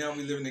say, because now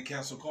we live in the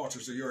cancel culture,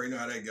 so you already know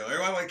how that go.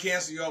 Everybody want to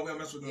cancel you, we don't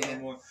mess with them no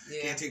more.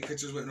 Can't take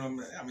pictures with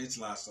them. I mean, it's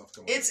a lot of stuff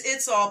going on.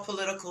 It's all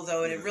political,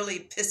 though, and it really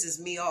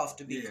pisses me off,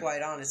 to be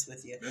quite honest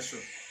with you. That's true.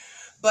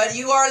 But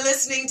you are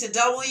listening to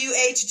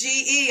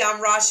WHGE.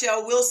 I'm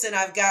Rochelle Wilson.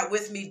 I've got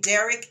with me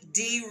Derek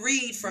D.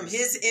 Reed from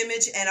His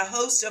Image and a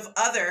host of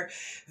other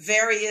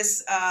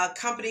various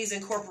companies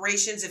and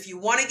corporations. If you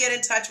want to get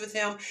in touch with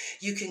him,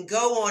 you can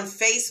go on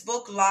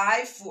Facebook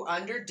Live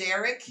under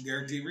Derek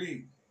D.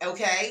 Reed.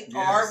 Okay, yes,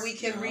 or we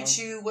can reach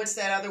you. What's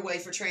that other way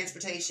for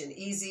transportation?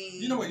 Easy.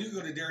 You know what? You can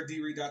go to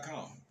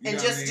DerekDreed.com. And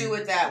just do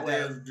it that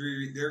way.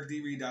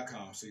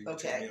 DerekDreed.com. So you can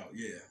check me out.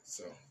 Yeah.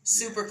 So.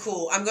 Super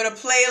cool. I'm going to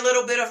play a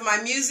little bit of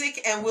my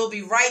music and we'll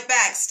be right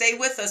back. Stay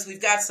with us.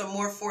 We've got some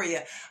more for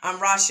you.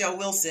 I'm Rochelle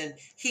Wilson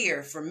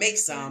here for Make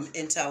Some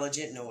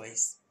Intelligent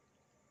Noise.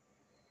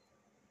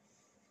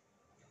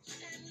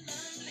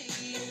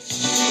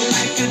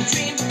 Like a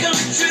dream come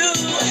true.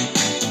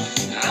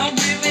 I'll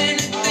give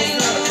anything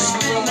to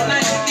spend the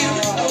night with you.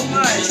 So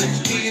much.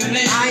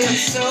 I am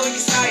so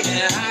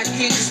excited. I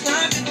can't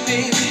stop it,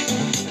 baby.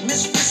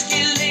 Miss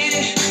Whiskey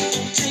Lady,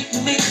 take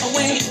me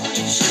away.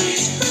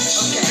 She's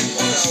exciting.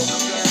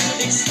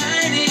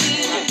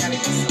 I gotta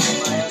get some of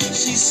my other.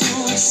 She's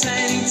so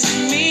exciting to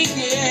me,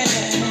 yeah.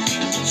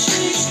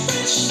 She's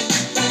fresh,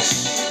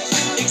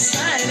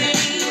 exciting.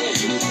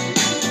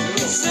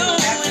 So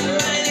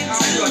inviting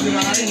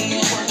to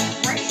me. Oh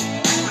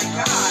my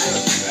God.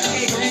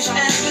 Fresh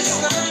as the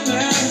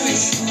summer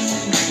breeze.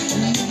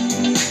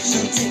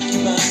 She'll take you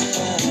by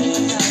surprise.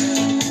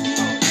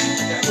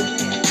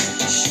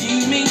 She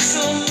means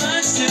so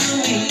much to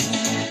me.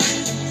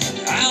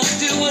 I'll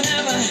do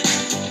whatever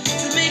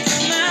to make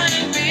her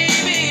mine,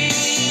 baby.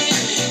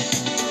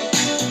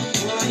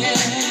 Oh yeah.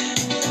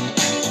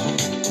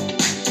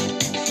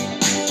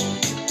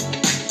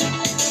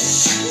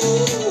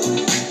 Ooh.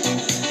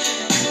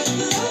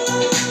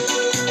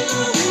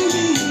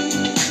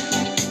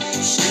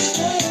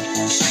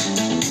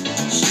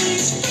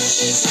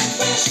 She's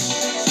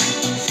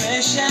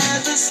fresh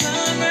as the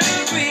summer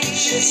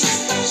breeze. She's so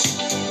fresh.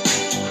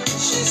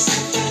 She's so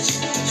fresh.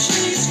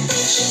 She's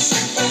fresh. She's so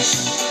fresh.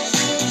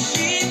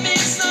 She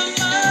means so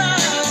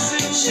much to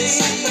me. She's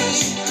so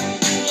fresh.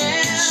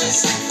 Yeah. She's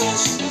so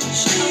fresh. I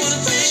wanna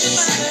take her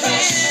by the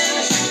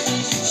hand.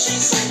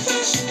 She's so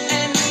fresh.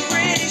 And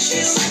pray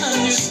she'll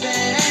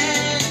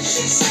understand.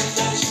 She's so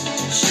fresh. I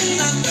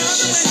love the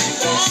way she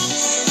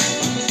walks.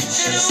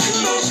 And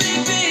oh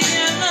baby,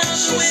 I love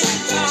the way she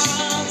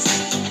talks.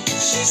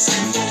 She's so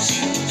fresh.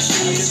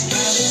 I just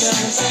gotta tell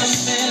her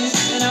something,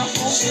 and I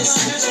hope you'll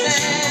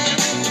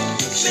understand.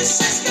 Miss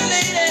Whiskey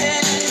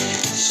Lady,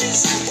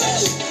 she's so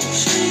fresh.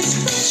 She's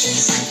fresh.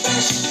 She's so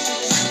fresh.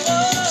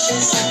 Oh,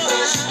 she's so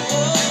fresh.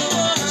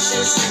 Oh,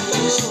 she's so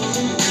fresh.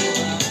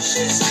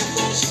 She's so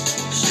fresh.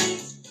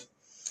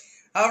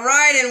 All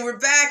right, and we're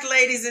back,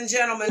 ladies and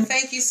gentlemen.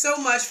 Thank you so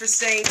much for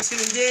staying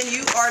tuned in.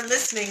 You are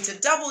listening to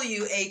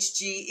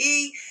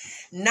WHGE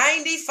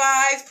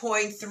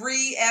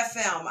 95.3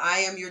 FM.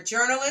 I am your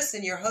journalist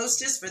and your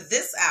hostess for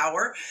this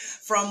hour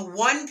from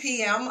 1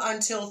 p.m.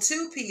 until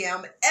 2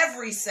 p.m.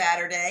 every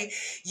Saturday.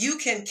 You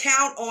can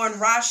count on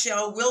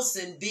Rochelle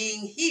Wilson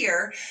being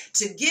here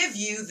to give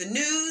you the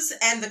news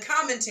and the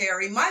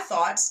commentary, my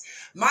thoughts,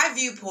 my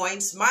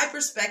viewpoints, my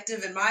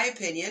perspective, and my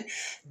opinion.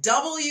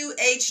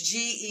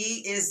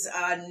 WHGE is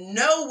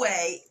no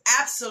way,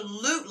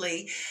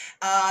 absolutely,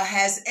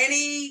 has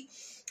any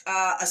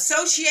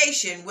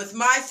association with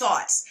my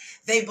thoughts.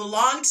 They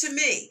belong to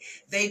me.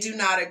 They do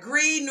not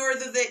agree, nor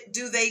do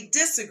they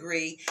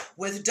disagree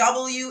with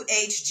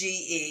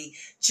WHGE.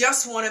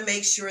 Just want to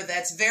make sure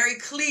that's very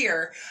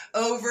clear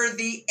over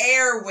the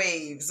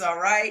airwaves, all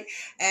right?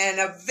 And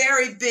a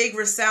very big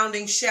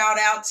resounding shout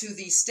out to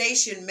the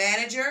station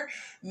manager,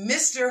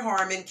 Mr.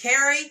 Harmon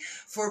Carey,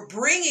 for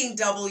bringing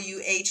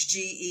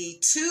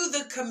WHGE to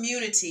the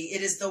community.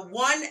 It is the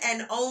one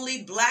and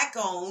only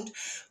Black-owned,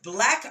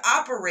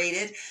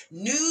 Black-operated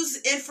news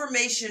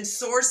information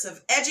source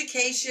of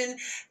education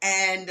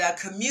and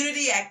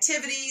community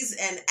activities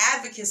and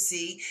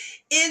advocacy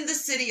in the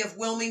city of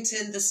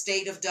Wilmington, the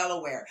state of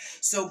Delaware.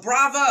 So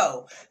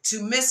bravo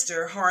to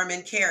Mr.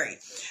 Harmon Carey,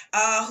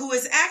 who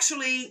is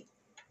actually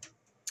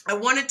I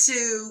wanted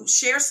to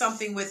share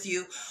something with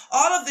you.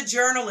 All of the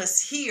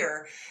journalists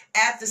here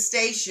at the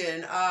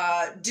station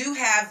do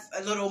have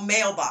a little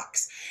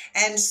mailbox.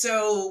 And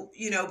so,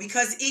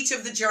 because each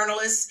of the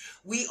journalists,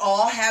 we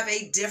all have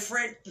a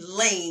different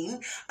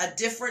lane, a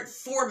different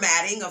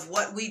formatting of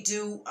what we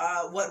do,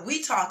 what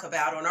we talk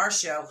about on our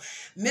show.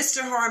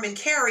 Mr. Harmon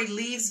Carey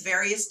leaves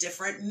various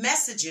different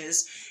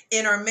messages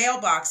in our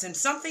mailbox, and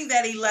something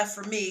that he left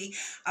for me,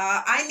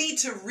 I need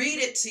to read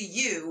it to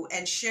you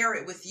and share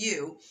it with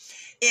you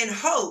in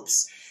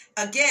hopes,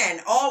 again,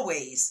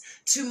 always,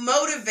 to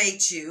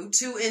motivate you,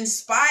 to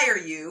inspire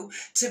you,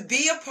 to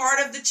be a part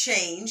of the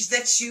change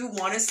that you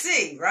want to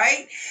see,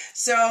 right?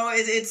 So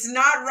it's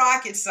not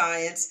rocket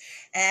science,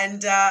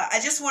 and I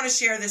just want to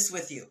share this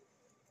with you.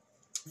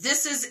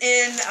 This is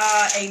in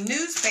a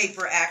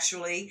newspaper,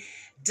 actually,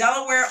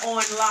 Delaware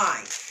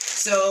Online.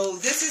 So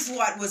this is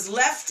what was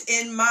left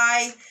in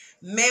my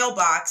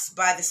mailbox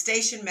by the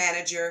station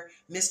manager,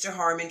 Mr.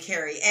 Harmon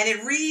Carey, and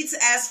it reads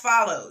as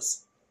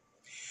follows.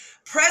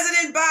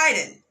 President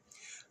Biden,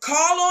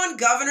 call on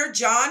Governor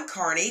John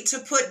Carney to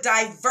put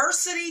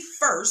diversity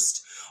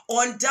first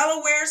on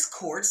Delaware's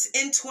courts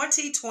in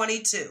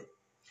 2022.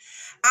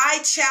 I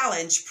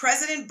challenge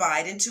President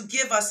Biden to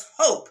give us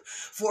hope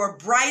for a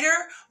brighter,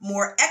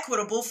 more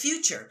equitable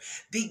future,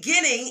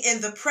 beginning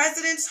in the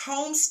president's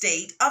home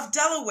state of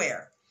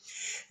Delaware.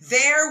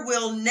 There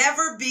will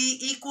never be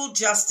equal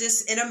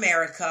justice in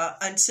America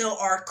until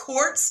our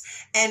courts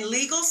and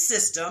legal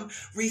system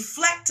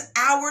reflect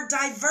our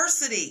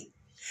diversity.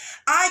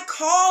 I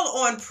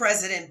call on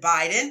President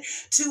Biden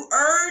to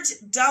urge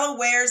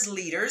Delaware's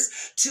leaders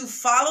to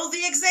follow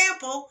the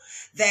example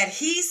that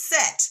he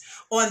set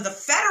on the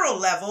federal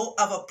level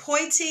of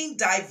appointing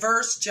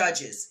diverse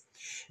judges.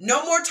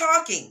 No more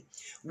talking.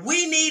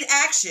 We need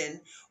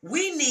action.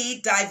 We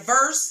need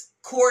diverse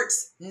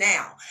courts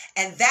now.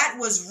 And that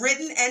was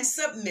written and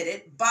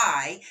submitted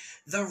by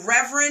the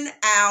Reverend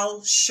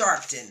Al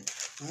Sharpton.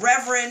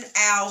 Reverend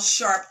Al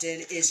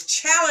Sharpton is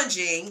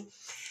challenging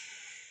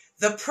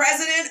the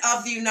President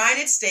of the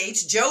United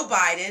States, Joe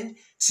Biden,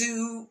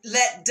 to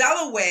let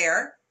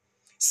Delaware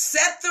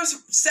set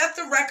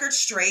the record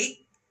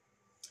straight,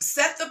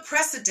 set the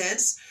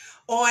precedents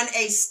on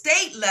a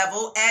state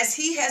level as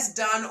he has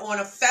done on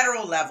a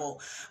federal level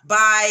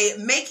by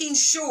making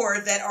sure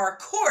that our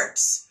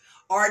courts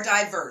are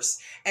diverse.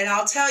 And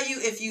I'll tell you,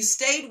 if you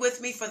stayed with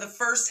me for the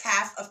first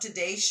half of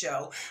today's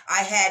show,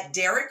 I had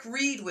Derek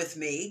Reed with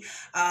me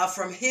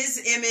from his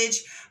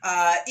image,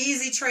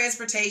 Easy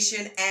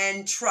Transportation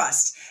and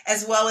Trust,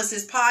 as well as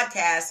his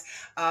podcast,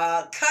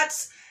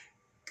 Cuts,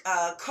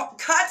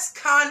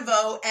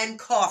 Convo, and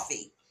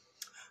Coffee.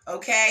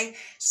 Okay,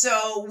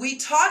 so we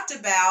talked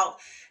about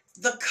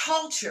the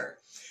culture.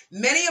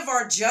 Many of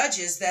our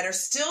judges that are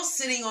still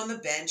sitting on the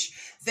bench,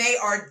 they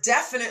are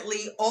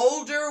definitely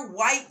older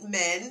white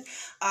men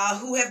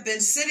who have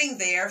been sitting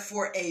there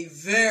for a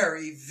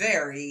very,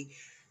 very,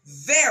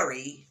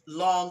 very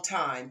long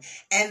time.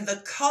 And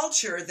the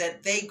culture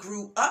that they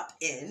grew up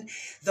in,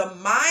 the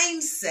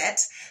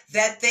mindset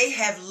that they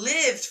have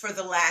lived for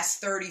the last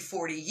 30,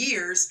 40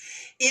 years,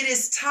 it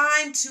is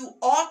time to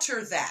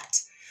alter that.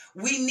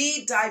 We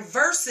need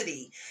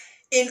diversity.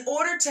 In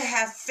order to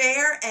have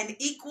fair and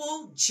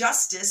equal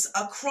justice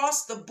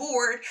across the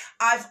board,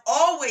 I've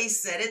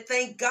always said it.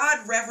 Thank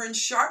God Reverend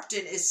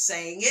Sharpton is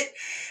saying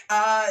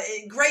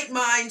it. Great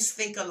minds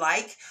think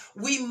alike.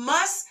 We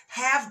must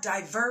have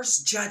diverse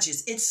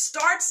judges. It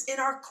starts in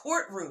our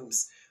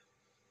courtrooms.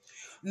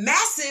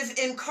 Massive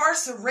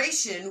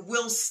incarceration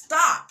will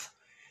stop.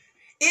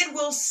 It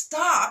will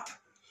stop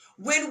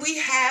when we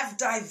have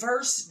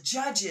diverse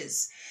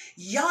judges.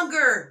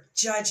 Younger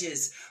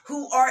judges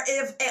who are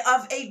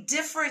of a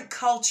different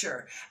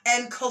culture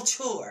and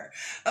culture,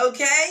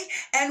 okay?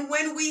 And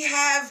when we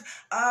have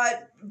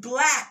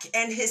Black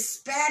and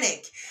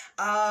Hispanic,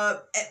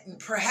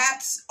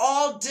 perhaps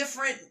all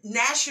different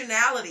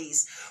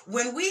nationalities,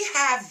 when we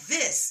have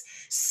this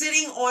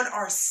sitting on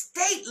our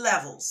state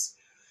levels,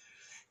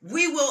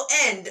 we will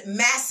end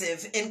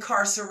massive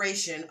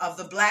incarceration of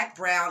the Black,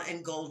 brown,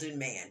 and golden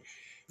man.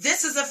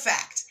 This is a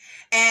fact.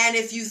 And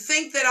if you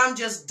think that I'm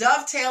just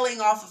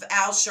dovetailing off of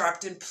Al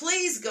Sharpton,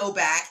 please go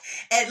back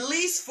at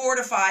least 4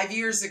 to 5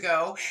 years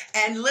ago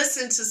and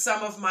listen to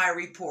some of my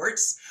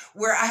reports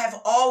where I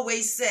have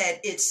always said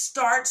it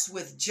starts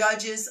with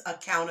judges'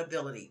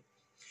 accountability.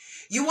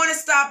 You want to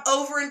stop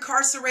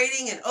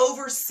over-incarcerating and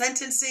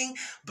over-sentencing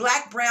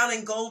Black, brown,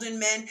 and golden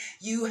men?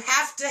 You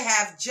have to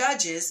have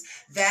judges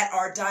that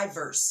are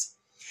diverse.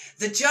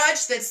 The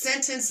judge that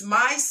sentenced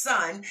my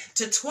son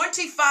to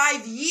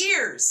 25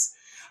 years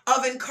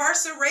of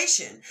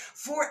incarceration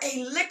for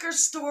a liquor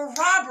store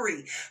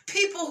robbery.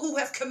 People who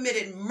have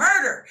committed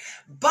murder,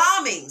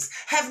 bombings,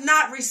 have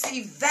not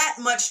received that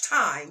much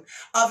time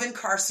of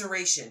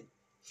incarceration.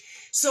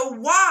 So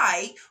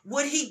why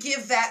would he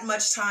give that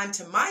much time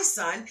to my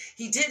son?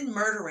 He didn't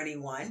murder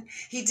anyone.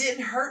 He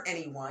didn't hurt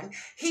anyone.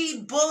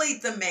 He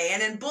bullied the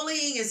man, and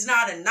bullying is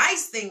not a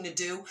nice thing to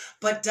do,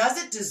 but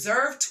does it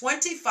deserve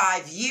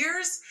 25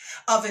 years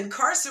of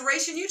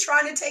incarceration. You're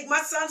trying to take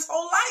my son's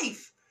whole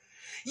life.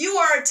 You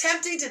are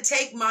attempting to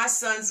take my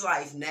son's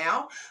life.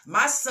 Now,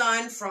 my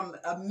son, from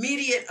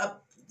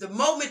the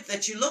moment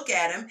that you look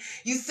at him,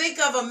 you think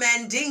of a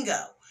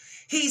mandingo.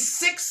 He's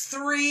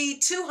 6'3",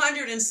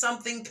 200 and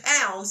something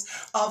pounds,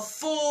 a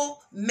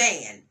full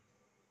man.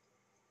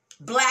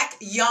 Black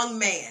young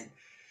man.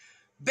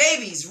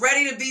 Babies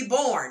ready to be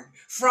born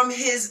for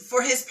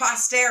his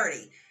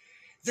posterity.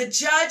 The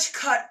judge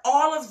cut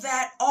all of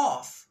that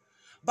off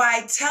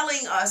by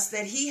telling us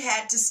that he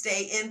had to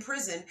stay in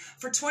prison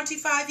for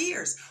 25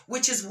 years,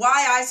 which is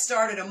why I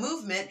started a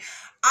movement.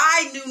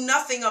 I knew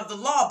nothing of the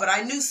law, but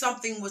I knew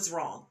something was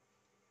wrong.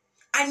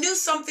 I knew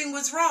something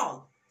was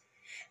wrong.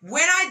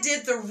 When I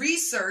did the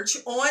research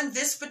on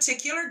this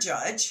particular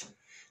judge,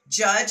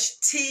 Judge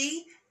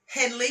T.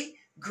 Henley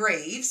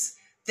Graves,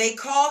 they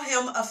call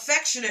him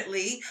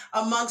affectionately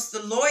amongst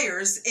the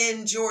lawyers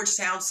in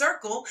Georgetown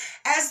Circle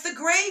as the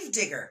grave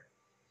digger.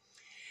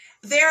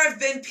 There have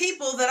been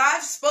people that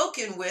I've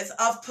spoken with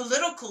of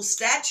political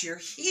stature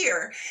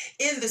here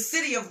in the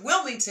city of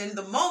Wilmington.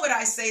 The moment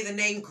I say the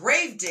name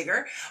grave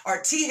digger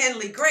or T.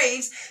 Henley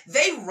Graves,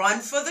 they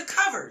run for the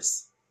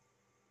covers.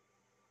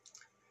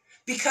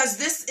 Because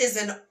this is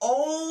an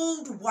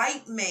old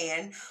white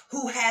man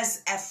who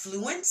has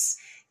affluence,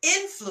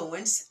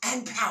 influence,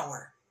 and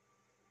power.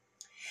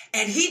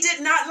 And he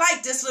did not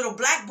like this little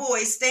black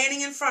boy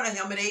standing in front of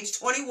him at age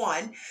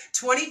 21,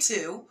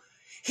 22.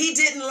 He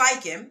didn't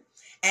like him.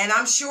 And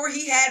I'm sure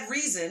he had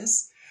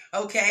reasons,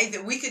 okay,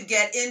 that we could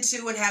get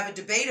into and have a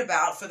debate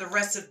about for the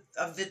rest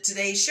of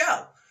today's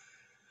show.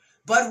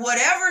 But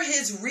whatever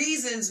his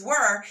reasons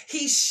were,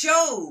 he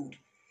showed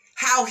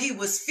how he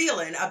was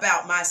feeling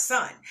about my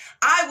son.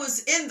 I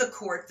was in the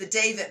court the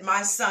day that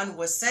my son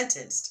was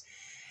sentenced.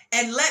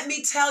 And let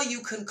me tell you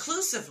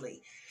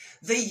conclusively,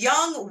 the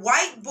young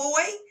white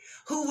boy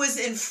who was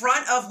in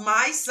front of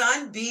my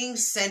son being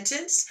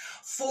sentenced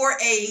for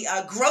a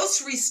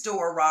grocery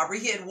store robbery.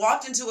 He had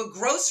walked into a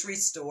grocery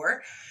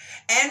store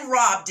and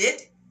robbed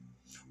it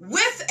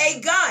with a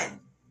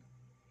gun.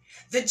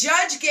 The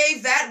judge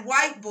gave that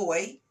white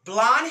boy,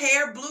 blonde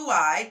hair,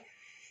 blue-eyed,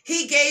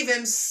 he gave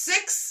him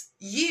 6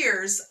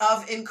 years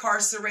of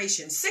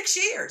incarceration. 6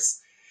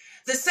 years.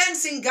 The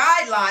sentencing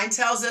guideline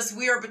tells us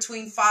we are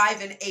between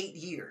 5 and 8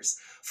 years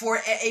for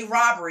a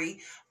robbery,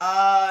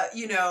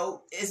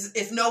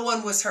 if no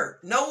one was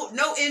hurt.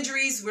 No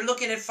injuries, we're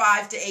looking at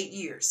 5 to 8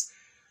 years.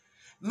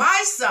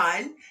 My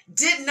son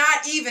did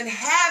not even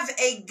have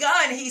a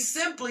gun. He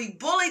simply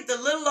bullied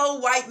the little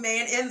old white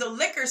man in the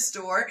liquor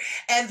store,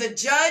 and the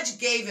judge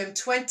gave him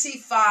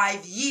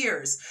 25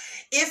 years.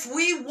 If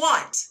we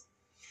want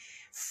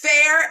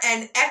fair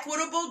and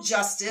equitable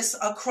justice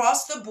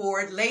across the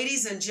board,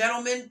 ladies and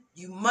gentlemen,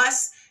 you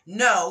must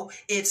know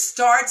it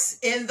starts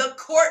in the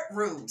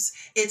courtrooms.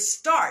 It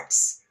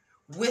starts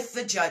with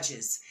the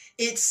judges.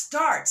 It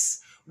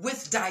starts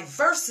with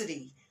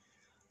diversity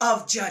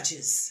of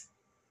judges.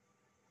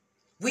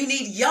 We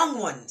need young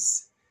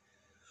ones.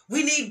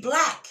 We need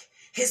Black,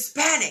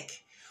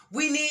 Hispanic.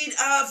 We need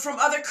from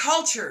other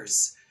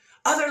cultures,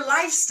 other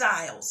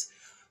lifestyles,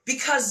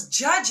 because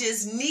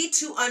judges need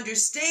to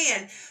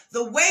understand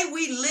the way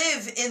we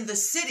live in the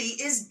city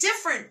is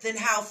different than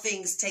how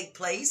things take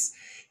place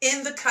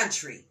in the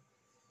country.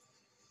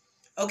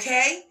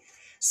 Okay?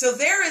 So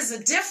there is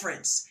a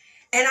difference.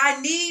 And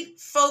I need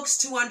folks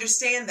to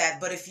understand that.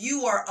 But if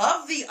you are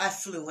of the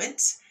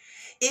affluent,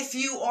 if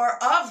you are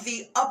of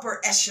the upper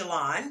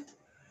echelon,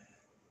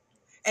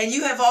 and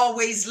you have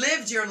always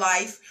lived your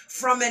life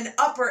from an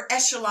upper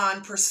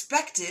echelon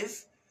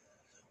perspective,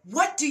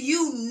 what do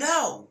you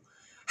know?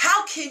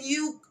 How can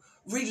you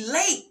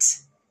relate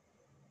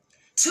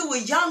to a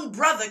young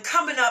brother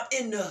coming up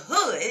in the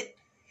hood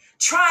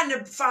trying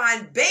to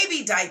find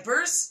baby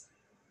diapers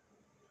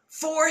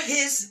for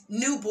his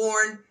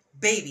newborn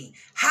baby?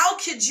 How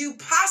could you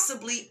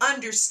possibly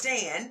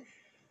understand?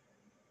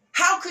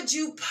 How could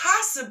you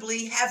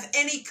possibly have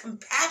any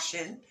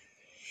compassion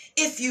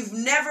if you've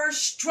never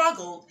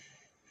struggled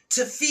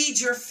to feed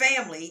your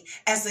family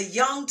as a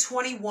young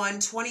 21,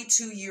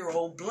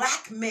 22-year-old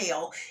Black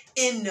male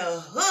in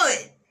the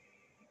hood?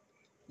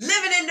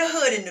 Living in the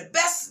hood, in the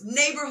best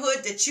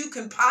neighborhood that you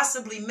can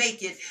possibly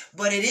make it,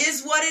 but it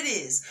is what it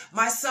is.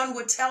 My son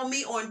would tell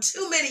me on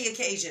too many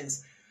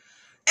occasions,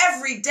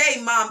 every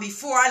day, Mom,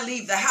 before I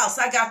leave the house,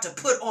 I got to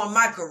put on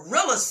my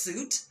gorilla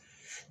suit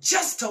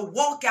just to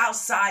walk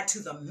outside to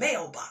the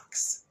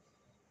mailbox.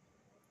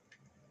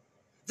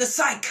 The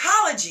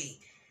psychology,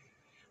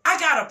 I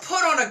got to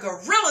put on a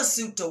gorilla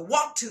suit to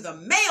walk to the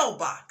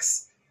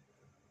mailbox.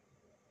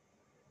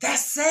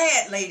 That's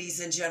sad, ladies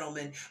and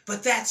gentlemen,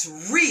 but that's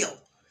real.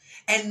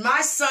 And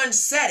my son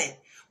said it,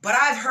 but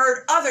I've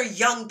heard other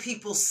young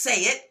people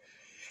say it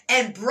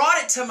and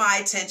brought it to my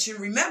attention.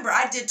 Remember,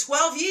 I did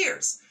 12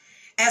 years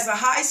as a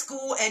high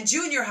school and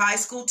junior high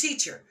school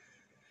teacher.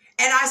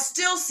 And I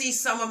still see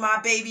some of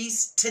my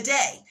babies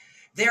today.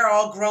 They're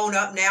all grown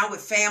up now with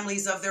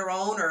families of their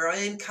own, or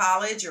in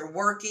college or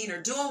working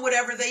or doing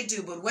whatever they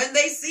do. But when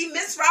they see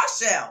Miss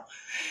Rochelle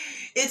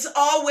It's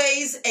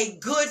always a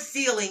good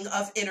feeling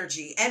of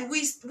energy. And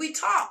we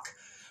talk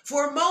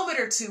for a moment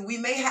or two. We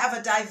may have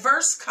a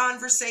diverse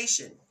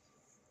conversation.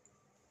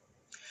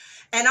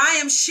 And I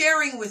am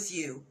sharing with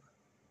you,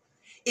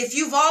 if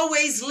you've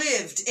always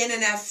lived in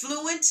an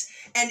affluent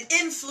and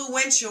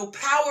influential,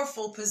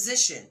 powerful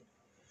position,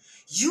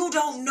 you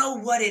don't know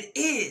what it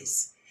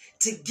is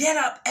to get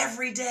up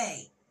every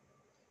day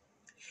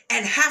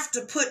and have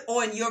to put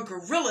on your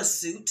gorilla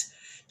suit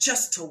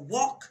just to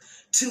walk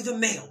to the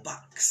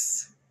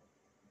mailbox.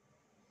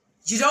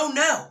 You don't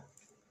know.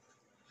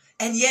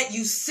 And yet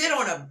you sit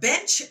on a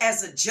bench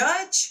as a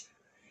judge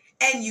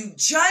and you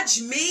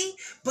judge me,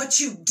 but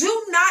you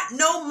do not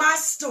know my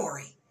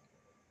story.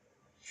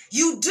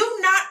 You do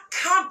not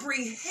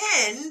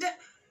comprehend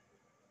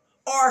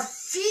or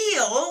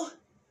feel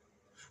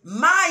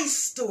my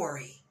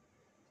story,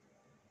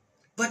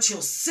 but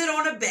you'll sit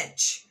on a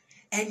bench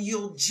and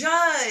you'll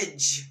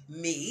judge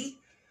me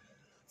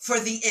for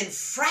the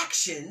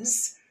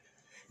infractions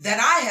that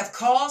I have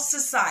caused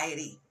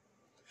society,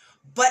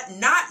 but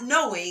not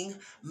knowing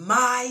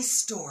my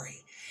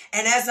story.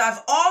 And as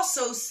I've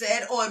also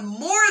said on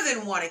more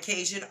than one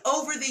occasion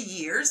over the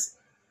years,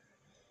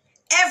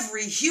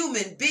 every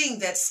human being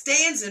that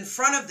stands in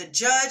front of the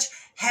judge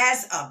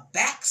has a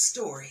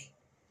backstory.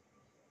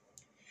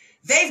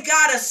 They've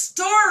got a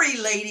story,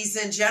 ladies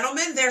and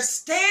gentlemen. They're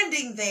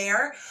standing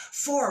there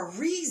for a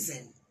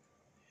reason.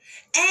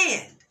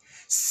 And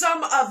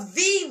some of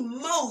the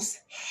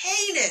most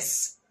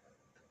heinous,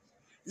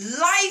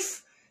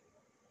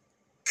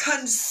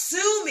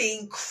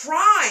 life-consuming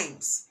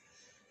crimes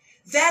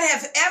that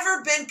have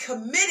ever been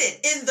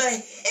committed in the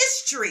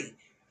history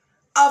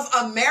of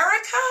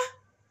America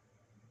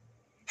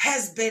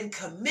has been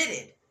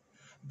committed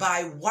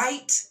by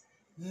white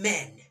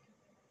men.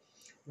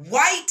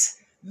 White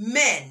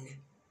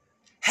men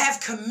have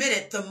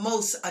committed the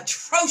most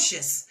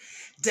atrocious,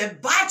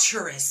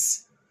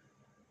 debaucherous,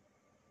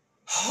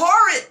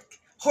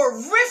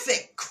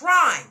 horrific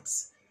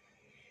crimes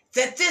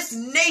that this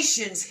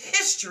nation's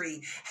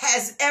history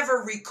has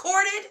ever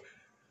recorded,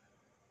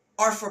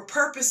 or for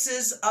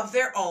purposes of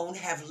their own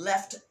have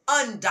left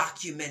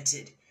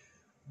undocumented.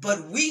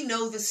 But we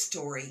know the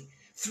story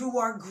through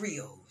our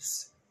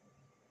griots.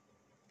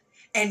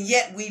 And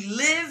yet we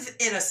live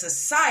in a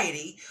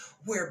society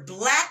where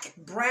black,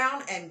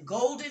 brown, and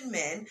golden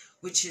men,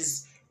 which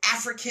is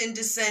African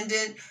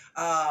descendant,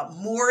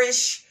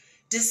 Moorish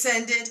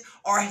descendant,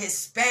 or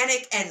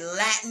Hispanic and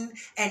Latin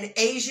and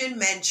Asian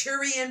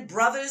Manchurian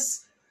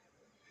brothers,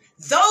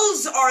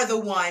 those are the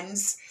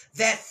ones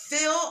that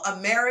fill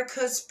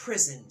America's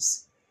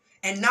prisons.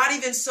 And not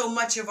even so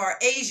much of our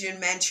Asian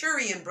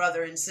Manchurian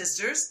brothers and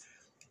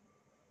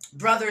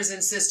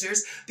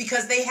sisters,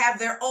 because they have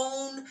their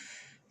own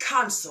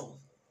consul.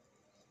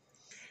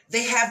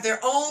 They have their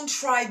own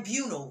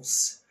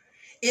tribunals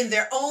in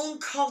their own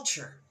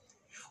culture.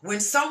 When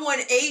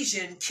someone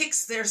Asian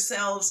kicks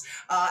themselves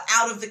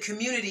out of the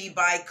community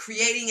by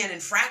creating an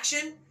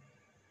infraction,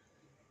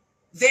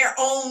 their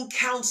own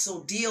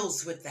council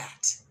deals with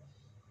that.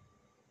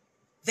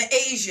 The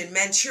Asian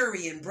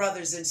Manchurian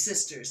brothers and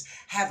sisters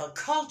have a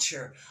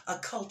culture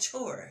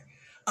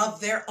of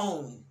their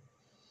own,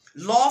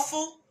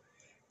 lawful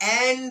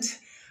and,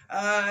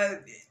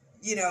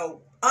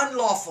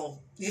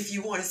 unlawful, if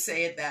you want to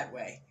say it that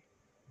way.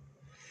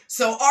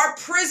 So our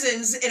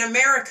prisons in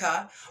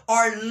America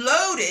are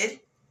loaded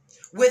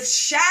with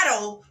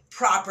shadow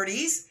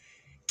properties,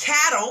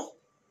 shadow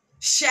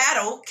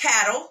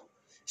cattle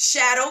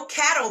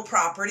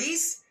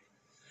properties,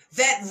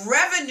 that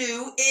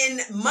revenue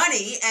in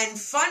money and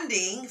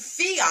funding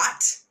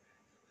fiat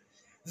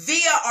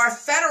via our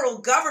federal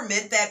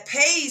government that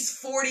pays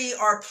 $40,000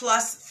 or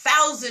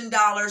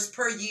plus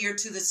per year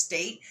to the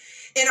state.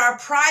 In our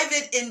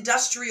private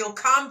industrial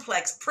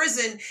complex,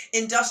 prison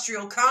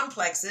industrial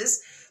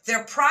complexes,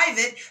 they're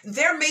private,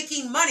 they're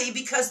making money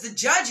because the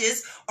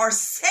judges are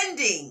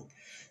sending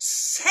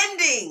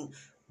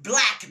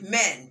black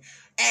men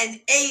and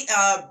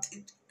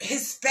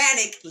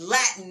Hispanic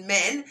Latin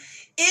men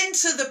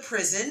into the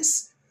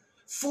prisons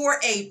for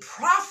a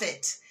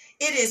profit.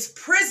 It is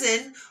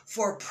prison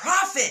for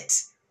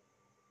profit.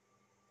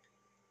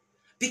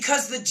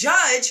 Because the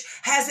judge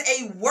has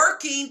a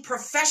working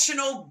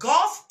professional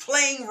golf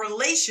playing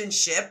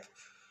relationship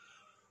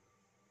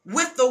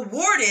with the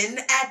warden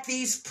at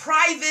these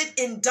private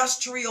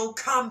industrial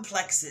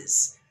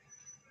complexes.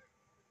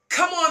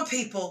 Come on,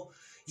 people.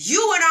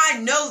 You and I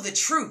know the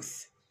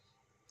truth.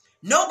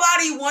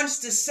 Nobody wants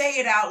to say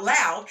it out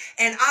loud,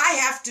 and I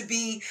have to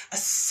be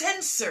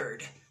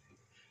censored.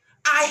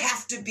 I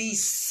have to be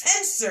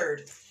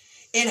censored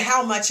in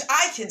how much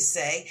I can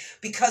say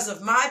because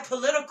of my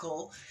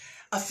political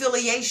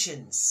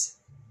affiliations.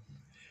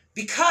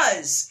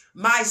 Because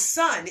my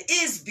son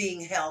is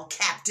being held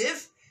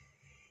captive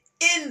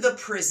in the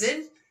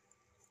prison,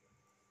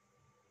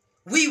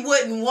 we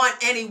wouldn't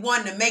want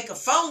anyone to make a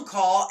phone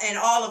call and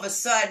all of a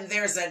sudden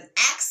there's an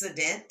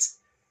accident.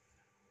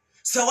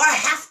 So I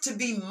have to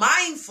be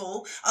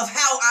mindful of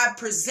how I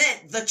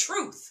present the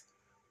truth.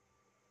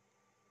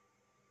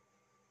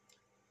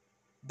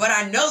 but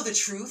I know the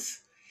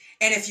truth.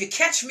 And if you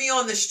catch me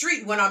on the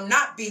street when I'm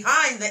not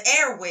behind the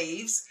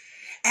airwaves,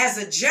 as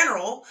a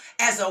general,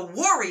 as a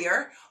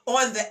warrior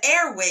on the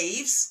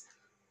airwaves,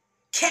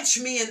 catch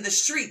me in the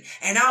street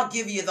and I'll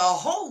give you the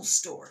whole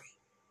story.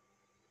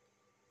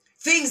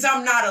 Things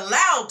I'm not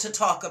allowed to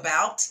talk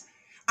about,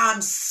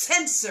 I'm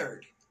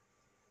censored.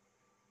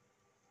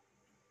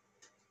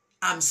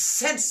 I'm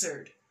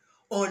censored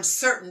on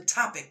certain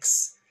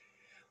topics.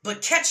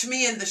 But catch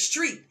me in the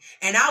street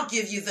and I'll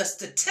give you the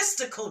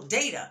statistical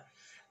data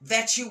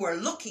that you are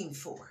looking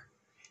for.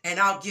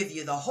 And I'll give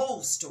you the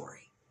whole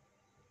story.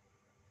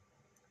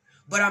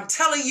 But I'm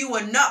telling you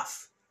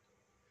enough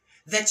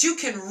that you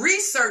can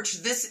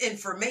research this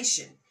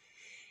information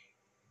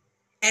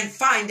and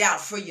find out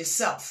for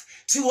yourself.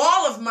 To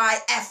all of my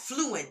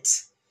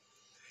affluent,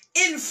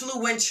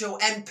 influential,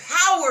 and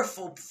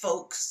powerful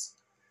folks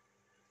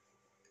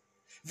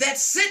that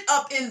sit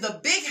up in the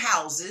big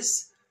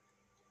houses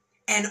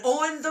and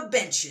on the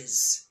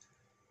benches,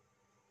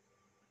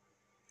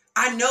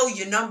 I know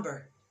your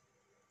number.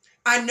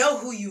 I know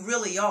who you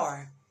really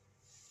are.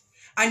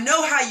 I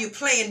know how you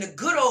play in the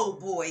good old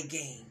boy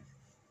game.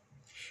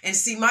 And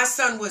see, my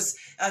son was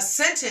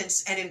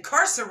sentenced and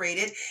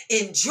incarcerated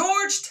in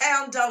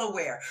Georgetown,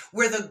 Delaware,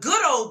 where the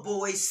good old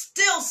boys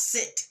still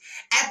sit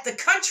at the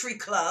country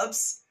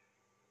clubs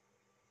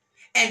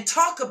and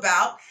talk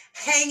about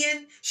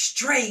hanging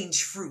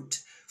strange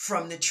fruit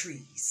from the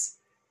trees.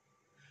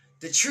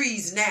 The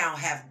trees now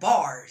have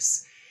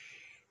bars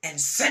and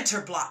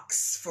center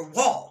blocks for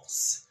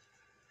walls.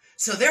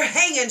 So they're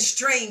hanging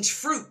strange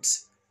fruit.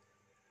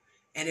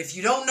 And if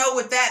you don't know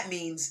what that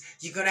means,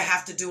 you're going to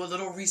have to do a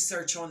little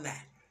research on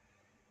that.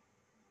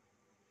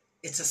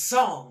 It's a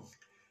song.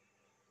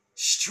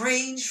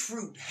 Strange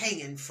fruit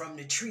hanging from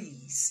the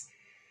trees.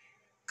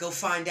 Go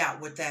find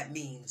out what that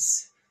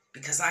means,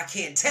 because I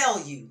can't tell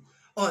you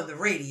on the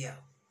radio.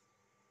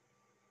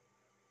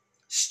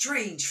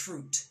 Strange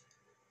fruit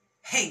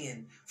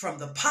hanging from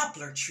the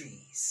poplar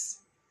trees.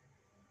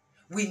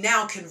 We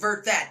now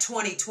convert that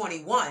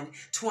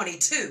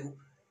 2021-22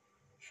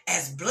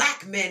 as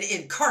black men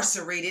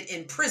incarcerated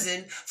in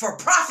prison for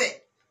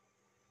profit,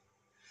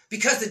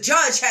 because the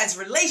judge has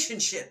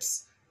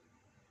relationships.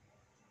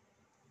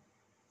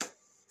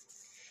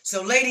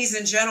 So, ladies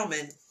and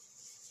gentlemen,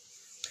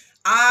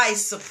 I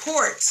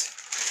support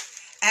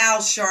Al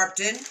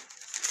Sharpton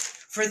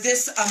for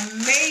this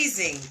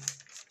amazing,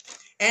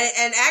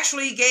 and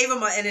actually gave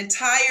him an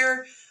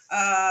entire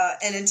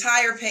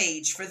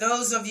page. For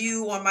those of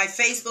you on my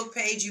Facebook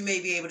page, you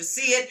may be able to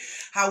see it.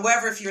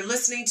 However, if you're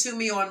listening to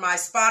me on my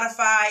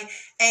Spotify,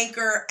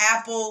 Anchor,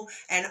 Apple,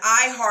 and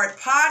iHeart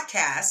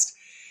podcast,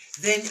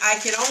 then I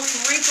can only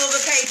wrinkle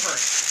the paper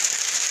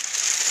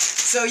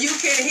so you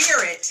can hear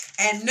it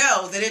and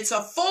know that it's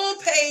a full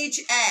page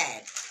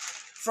ad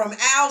from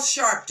Al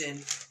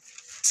Sharpton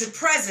to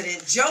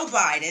President Joe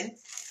Biden,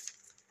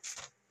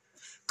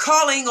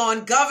 calling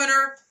on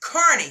Governor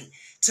Carney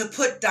to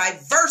put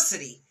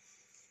diversity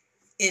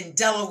in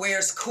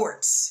Delaware's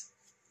courts.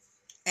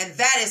 And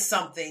that is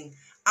something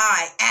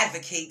I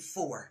advocate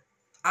for.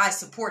 I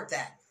support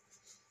that.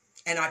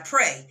 And I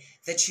pray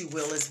that you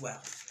will as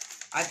well.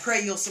 I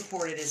pray you'll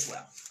support it as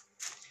well.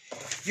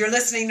 You're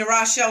listening to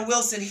Rochelle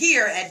Wilson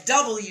here at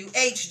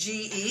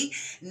WHGE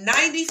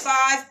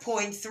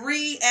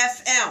 95.3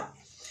 FM.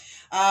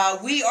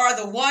 We are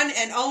the one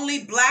and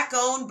only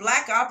Black-owned,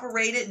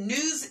 Black-operated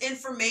news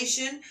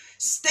information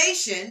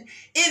station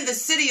in the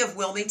city of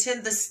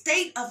Wilmington, the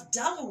state of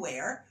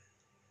Delaware.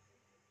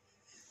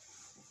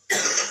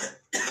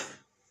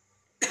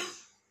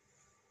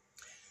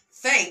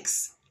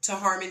 Thanks to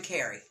Harmon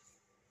Carey.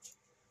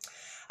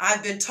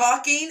 I've been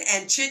talking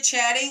and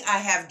chit-chatting. I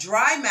have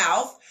dry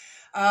mouth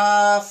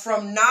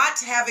from not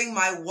having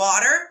my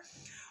water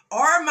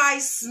or my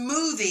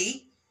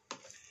smoothie.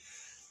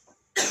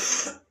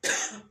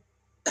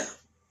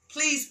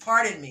 Please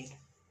pardon me.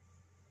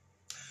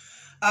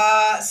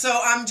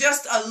 So I'm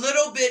just a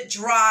little bit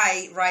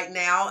dry right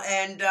now,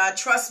 and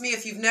trust me,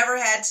 if you've never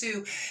had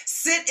to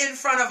sit in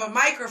front of a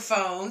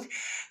microphone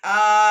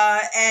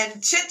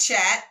and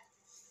chit-chat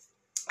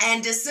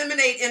and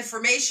disseminate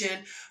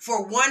information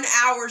for 1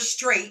 hour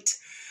straight,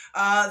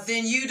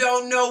 then you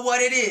don't know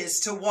what it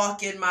is to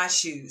walk in my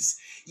shoes.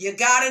 You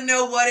gotta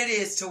know what it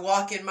is to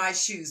walk in my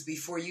shoes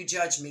before you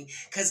judge me.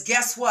 Because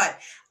guess what?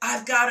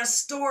 I've got a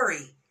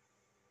story.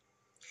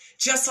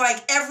 Just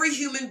like every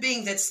human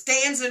being that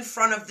stands in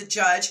front of the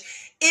judge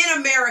in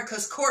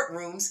America's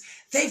courtrooms,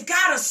 they've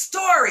got a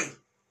story,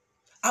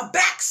 a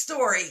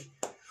backstory.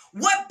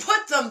 What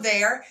put them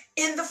there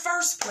in the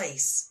first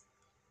place?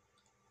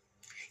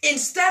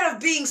 Instead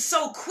of being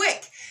so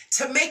quick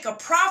to make a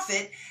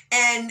profit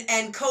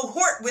and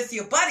cohort with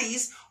your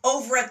buddies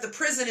over at the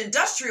prison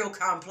industrial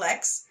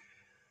complex,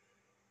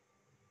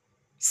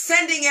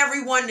 sending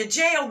everyone to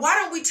jail, why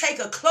don't we take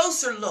a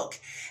closer look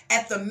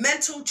at the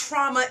mental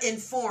trauma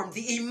informed,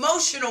 the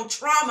emotional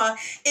trauma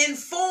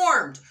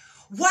informed?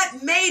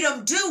 What made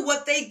them do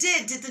what they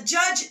did? Did the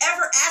judge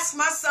ever ask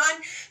my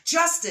son,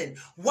 Justin,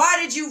 why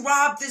did you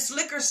rob this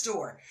liquor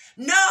store?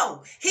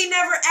 No, he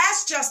never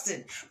asked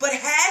Justin. But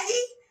had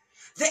he?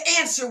 The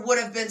answer would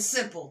have been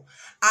simple.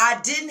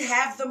 I didn't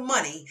have the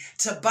money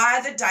to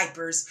buy the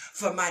diapers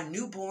for my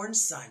newborn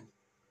son.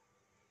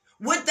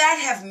 Would that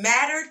have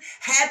mattered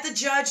had the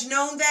judge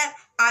known that?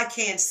 I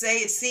can't say.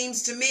 It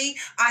seems to me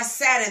I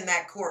sat in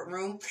that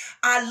courtroom.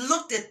 I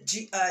looked at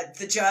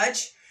the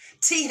judge,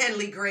 T.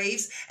 Henley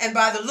Graves, and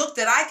by the look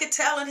that I could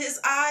tell in his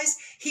eyes,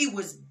 he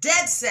was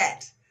dead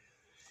set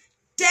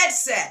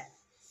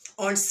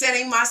on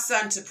sending my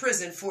son to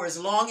prison for as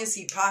long as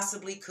he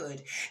possibly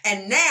could.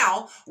 And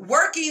now,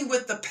 working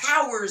with the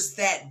powers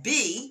that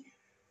be,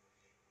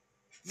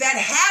 that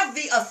have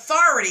the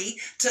authority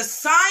to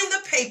sign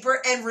the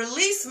paper and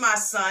release my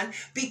son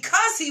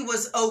because he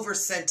was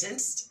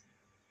over-sentenced,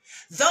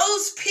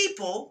 those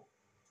people,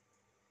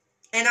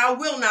 and I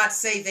will not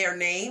say their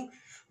name,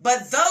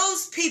 but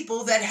those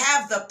people that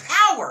have the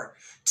power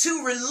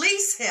to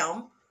release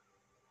him,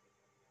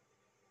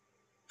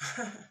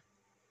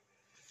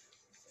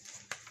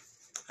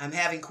 I'm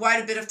having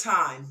quite a bit of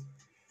time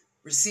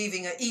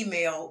receiving an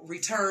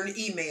return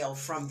email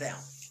from them.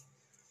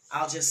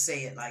 I'll just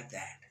say it like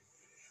that.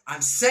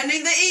 I'm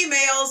sending the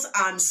emails,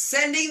 I'm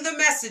sending the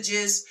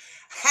messages,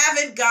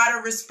 haven't got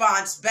a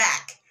response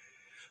back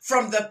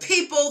from the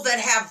people that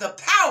have the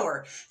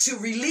power to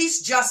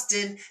release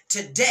Justin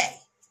today.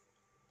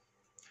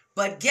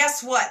 But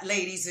guess what,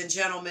 ladies and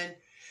gentlemen?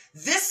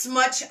 This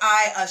much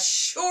I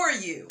assure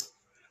you,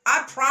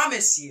 I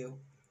promise you,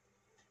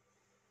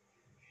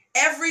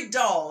 every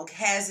dog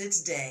has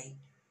its day.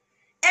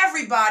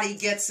 Everybody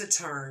gets a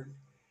turn.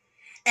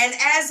 And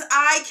as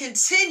I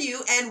continue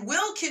and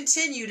will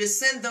continue to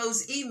send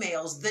those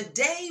emails, the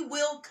day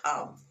will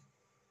come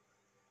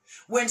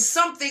when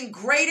something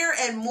greater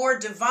and more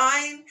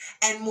divine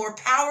and more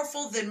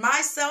powerful than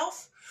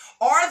myself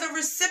or the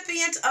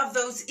recipient of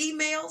those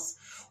emails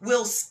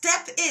will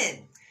step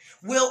in,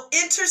 will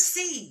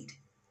intercede,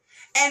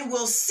 and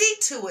will see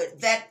to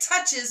it that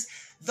touches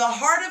the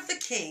heart of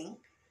the king,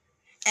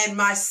 and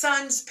my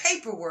son's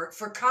paperwork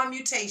for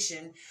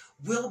commutation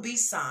will be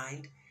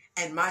signed,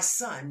 and my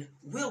son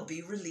will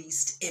be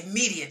released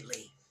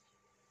immediately.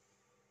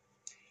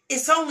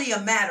 It's only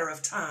a matter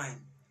of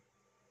time.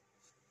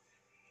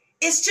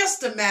 It's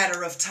just a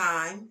matter of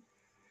time.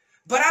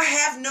 But I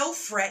have no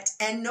fret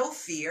and no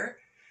fear,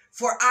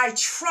 for I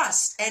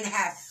trust and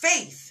have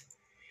faith.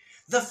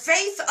 The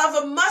faith of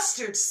a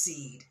mustard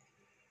seed.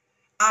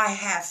 I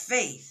have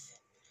faith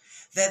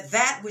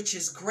that which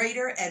is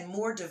greater and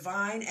more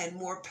divine and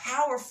more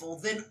powerful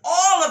than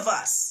all of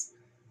us,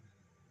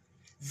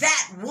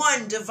 that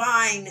one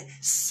divine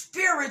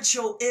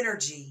spiritual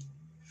energy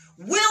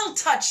will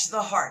touch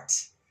the heart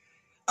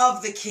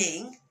of the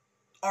king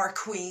or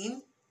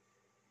queen,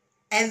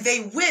 and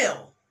they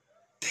will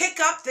pick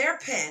up their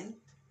pen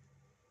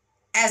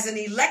as an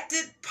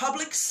elected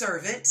public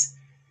servant,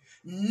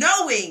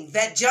 knowing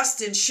that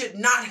Justin should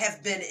not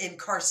have been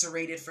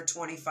incarcerated for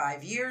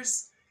 25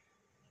 years.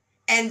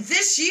 And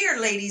this year,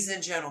 ladies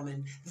and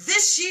gentlemen,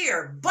 this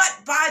year,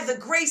 but by the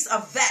grace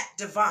of that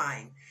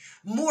divine,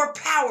 more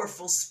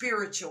powerful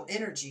spiritual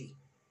energy,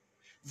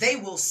 they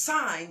will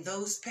sign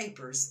those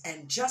papers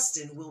and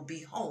Justin will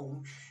be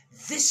home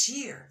this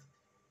year.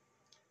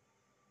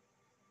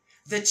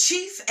 The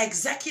chief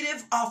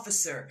executive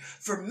officer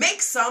for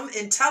Make Some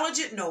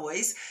Intelligent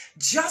Noise,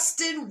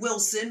 Justin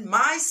Wilson,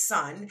 my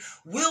son,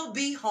 will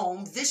be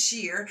home this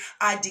year.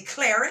 I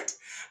declare it.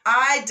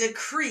 I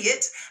decree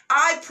it.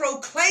 I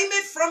proclaim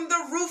it from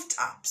the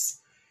rooftops.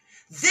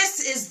 This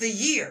is the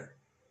year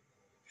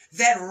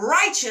that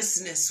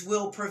righteousness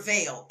will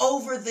prevail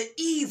over the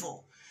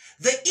evil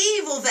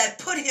that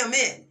put him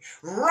in.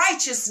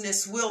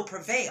 Righteousness will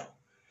prevail.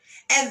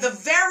 And the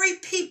very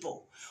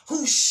people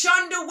who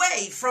shunned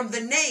away from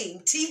the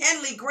name T.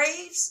 Henley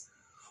Graves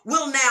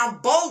will now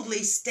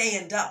boldly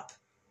stand up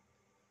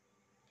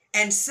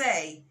and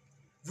say,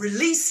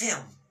 release him.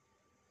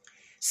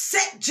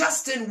 Set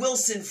Justin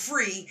Wilson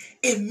free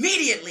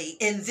immediately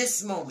in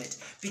this moment,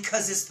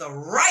 because it's the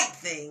right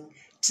thing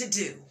to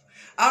do.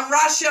 I'm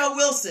Rochelle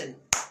Wilson.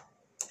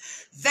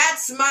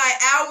 That's my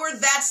hour.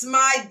 That's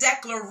my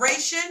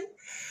declaration,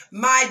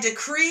 my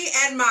decree,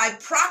 and my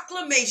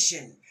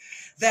proclamation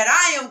that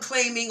I am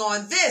claiming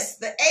on this,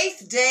 the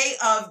 8th day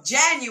of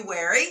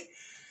January.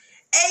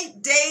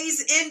 8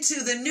 days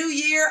into the new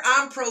year,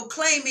 I'm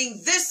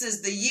proclaiming this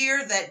is the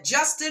year that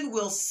Justin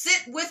will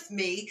sit with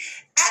me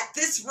at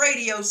this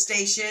radio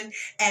station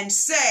and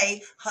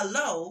say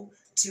hello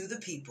to the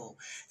people.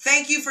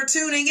 Thank you for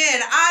tuning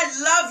in.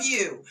 I love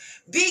you.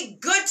 Be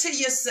good to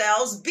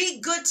yourselves. Be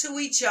good to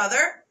each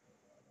other.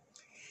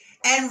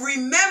 And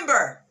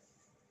remember,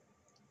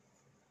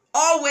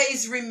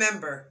 always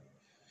remember,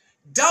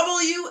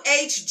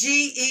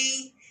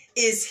 WHGE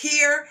is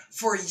here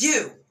for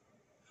you.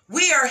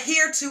 We are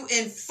here to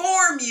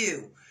inform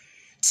you,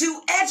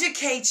 to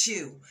educate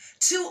you,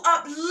 to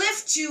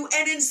uplift you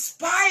and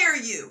inspire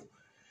you.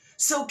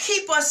 So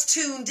keep us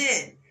tuned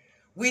in.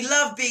 We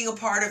love being a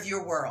part of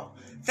your world.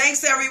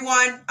 Thanks,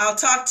 everyone. I'll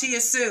talk to you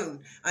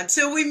soon.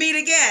 Until we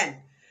meet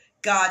again,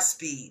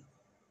 Godspeed.